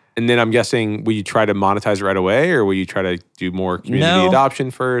 Awesome. And then I'm guessing, will you try to monetize it right away, or will you try to do more community adoption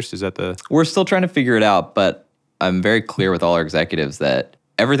first? Is that We're still trying to figure it out, but I'm very clear with all our executives that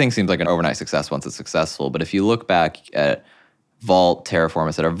everything seems like an overnight success once it's successful. But if you look back at Vault, Terraform,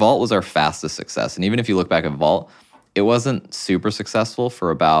 et cetera, Vault was our fastest success. And even if you look back at Vault, it wasn't super successful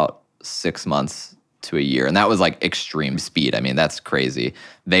for about 6 months to a year. And that was like extreme speed. I mean, that's crazy.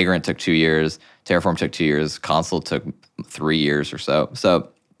 Vagrant took 2 years. Terraform took 2 years. Consul took 3 years or so. So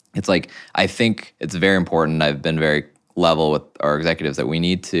it's like, I think it's very important. I've been very level with our executives that we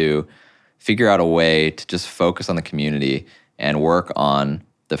need to figure out a way to just focus on the community and work on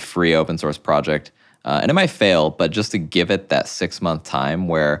the free open source project. And it might fail, but just to give it that 6-month time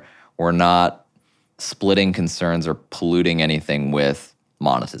where we're not splitting concerns or polluting anything with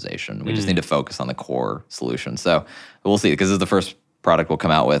monetization. We just need to focus on the core solution. So we'll see, because this is the first product we'll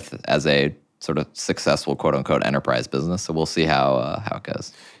come out with as a sort of successful quote unquote enterprise business. So we'll see how it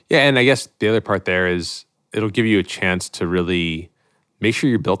goes. Yeah, and I guess the other part there is it'll give you a chance to really make sure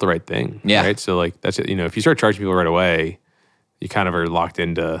you built the right thing. Yeah. Right. So like that's it. If you start charging people right away, you kind of are locked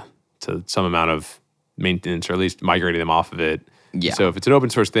into some amount of maintenance, or at least migrating them off of it. Yeah. So if it's an open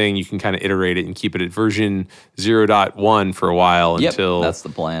source thing, you can kind of iterate it and keep it at version 0.1 for a while until that's the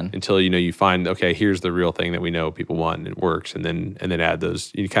plan. Until you find, okay, here's the real thing that we know people want and it works, and then add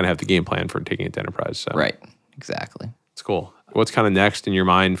those. You kind of have the game plan for taking it to enterprise. So. Right. Exactly. It's cool. What's kind of next in your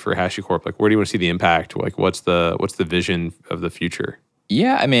mind for HashiCorp? Like, where do you want to see the impact? Like, what's the vision of the future?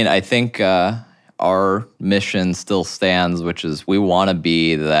 Yeah, I mean, I think our mission still stands, which is we want to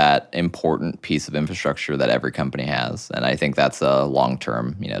be that important piece of infrastructure that every company has. And I think that's a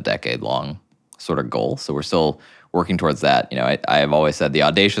long-term, decade-long sort of goal. So we're still working towards that. I've always said the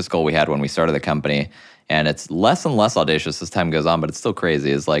audacious goal we had when we started the company, and it's less and less audacious as time goes on, but it's still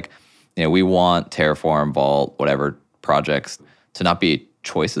crazy, is like, we want Terraform, Vault, whatever projects to not be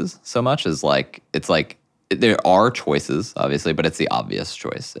choices so much as like, it's like, there are choices, obviously, but it's the obvious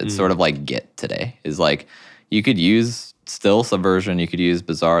choice. It's sort of like Git today. Is like, you could use still Subversion, you could use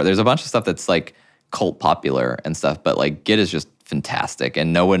Bazaar. There's a bunch of stuff that's like cult popular and stuff, but like Git is just fantastic.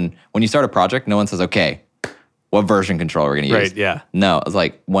 And when you start a project, no one says, okay, what version control we're going to use. Right, yeah. No, it's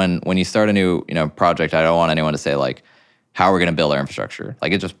like when you start a new project, I don't want anyone to say like, how are we going to build our infrastructure?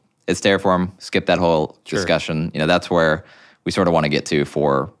 Like it's Terraform, skip that whole discussion. That's where we sort of want to get to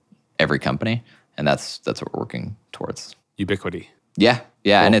for every company. And that's what we're working towards. Ubiquity. Yeah.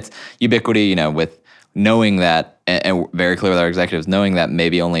 Cool. And it's Ubiquity, with knowing that, and very clear with our executives, knowing that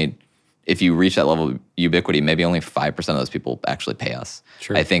maybe only, if you reach that level of Ubiquity, maybe only 5% of those people actually pay us.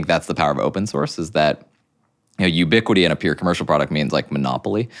 Sure. I think that's the power of open source, is that Ubiquity in a pure commercial product means like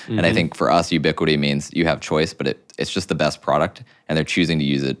monopoly. Mm-hmm. And I think for us, Ubiquity means you have choice, but it's just the best product and they're choosing to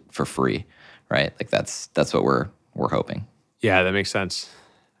use it for free, right? Like that's what we're hoping. Yeah, that makes sense.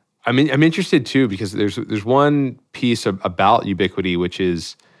 I mean, I'm interested too, because there's one piece about Ubiquity, which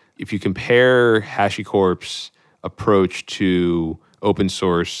is if you compare HashiCorp's approach to open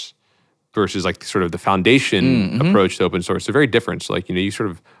source versus like sort of the foundation approach to open source, they're very different. So like, you sort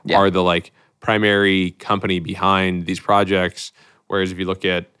of are the like primary company behind these projects. Whereas if you look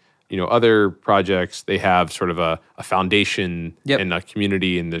at, other projects, they have sort of a foundation and a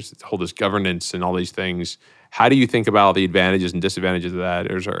community, and there's this governance and all these things. How do you think about the advantages and disadvantages of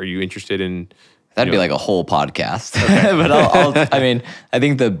that? Or are you interested in? That'd be like a whole podcast. Okay. But I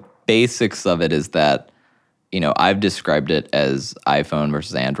think the basics of it is that, I've described it as iPhone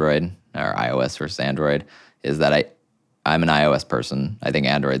versus Android, or iOS versus Android, is that I'm an iOS person. I think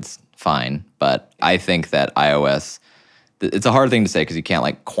Android's fine, but I think that iOS, it's a hard thing to say because you can't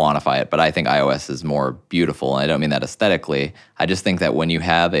like quantify it, but I think iOS is more beautiful. And I don't mean that aesthetically. I just think that when you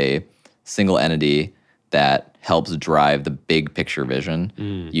have a single entity that helps drive the big picture vision,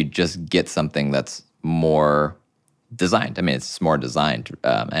 you just get something that's more designed. I mean, it's more designed.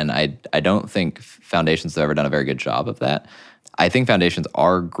 And I don't think foundations have ever done a very good job of that. I think foundations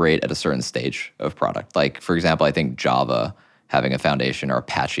are great at a certain stage of product. Like, for example, I think Java having a foundation, or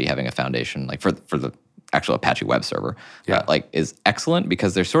Apache having a foundation, like for the actual Apache web server, is excellent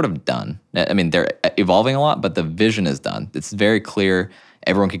because they're sort of done. I mean, they're evolving a lot, but the vision is done. It's very clear.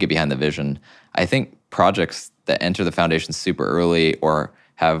 Everyone could get behind the vision. I think projects that enter the foundation super early or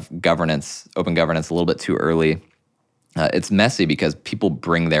have governance, open governance a little bit too early, it's messy because people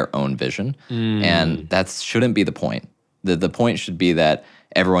bring their own vision, and that shouldn't be the point. The point should be that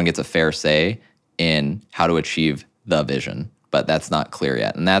everyone gets a fair say in how to achieve the vision, but that's not clear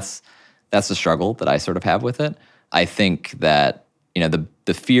yet. And that's the struggle that I sort of have with it. I think that,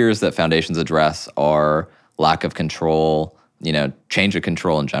 the fears that foundations address are lack of control, change of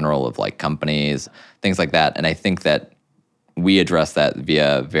control in general of like companies, things like that. And I think that we address that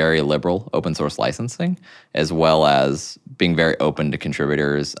via very liberal open source licensing, as well as being very open to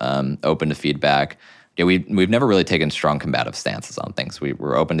contributors, open to feedback. We've never really taken strong combative stances on things.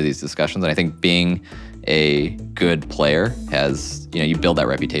 We're open to these discussions, and I think being a good player has, you build that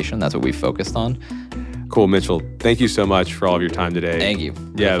reputation. That's what we focused on. Cool, Mitchell. Thank you so much for all of your time today. Thank you.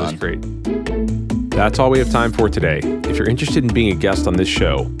 Yeah, it was great. That's all we have time for today. If you're interested in being a guest on this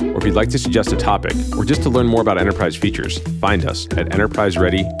show, or if you'd like to suggest a topic, or just to learn more about enterprise features, find us at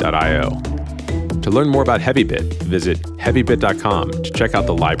EnterpriseReady.io. To learn more about HeavyBit, visit heavybit.com to check out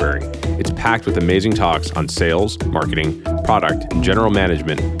the library. It's packed with amazing talks on sales, marketing, product, and general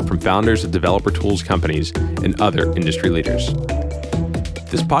management from founders of developer tools companies and other industry leaders.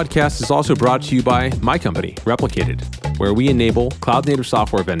 This podcast is also brought to you by my company, Replicated, where we enable cloud-native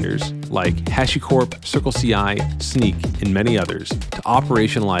software vendors like HashiCorp, CircleCI, Sneak, and many others to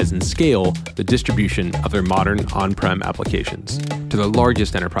operationalize and scale the distribution of their modern on-prem applications to the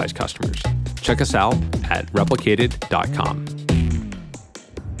largest enterprise customers. Check us out at replicated.com.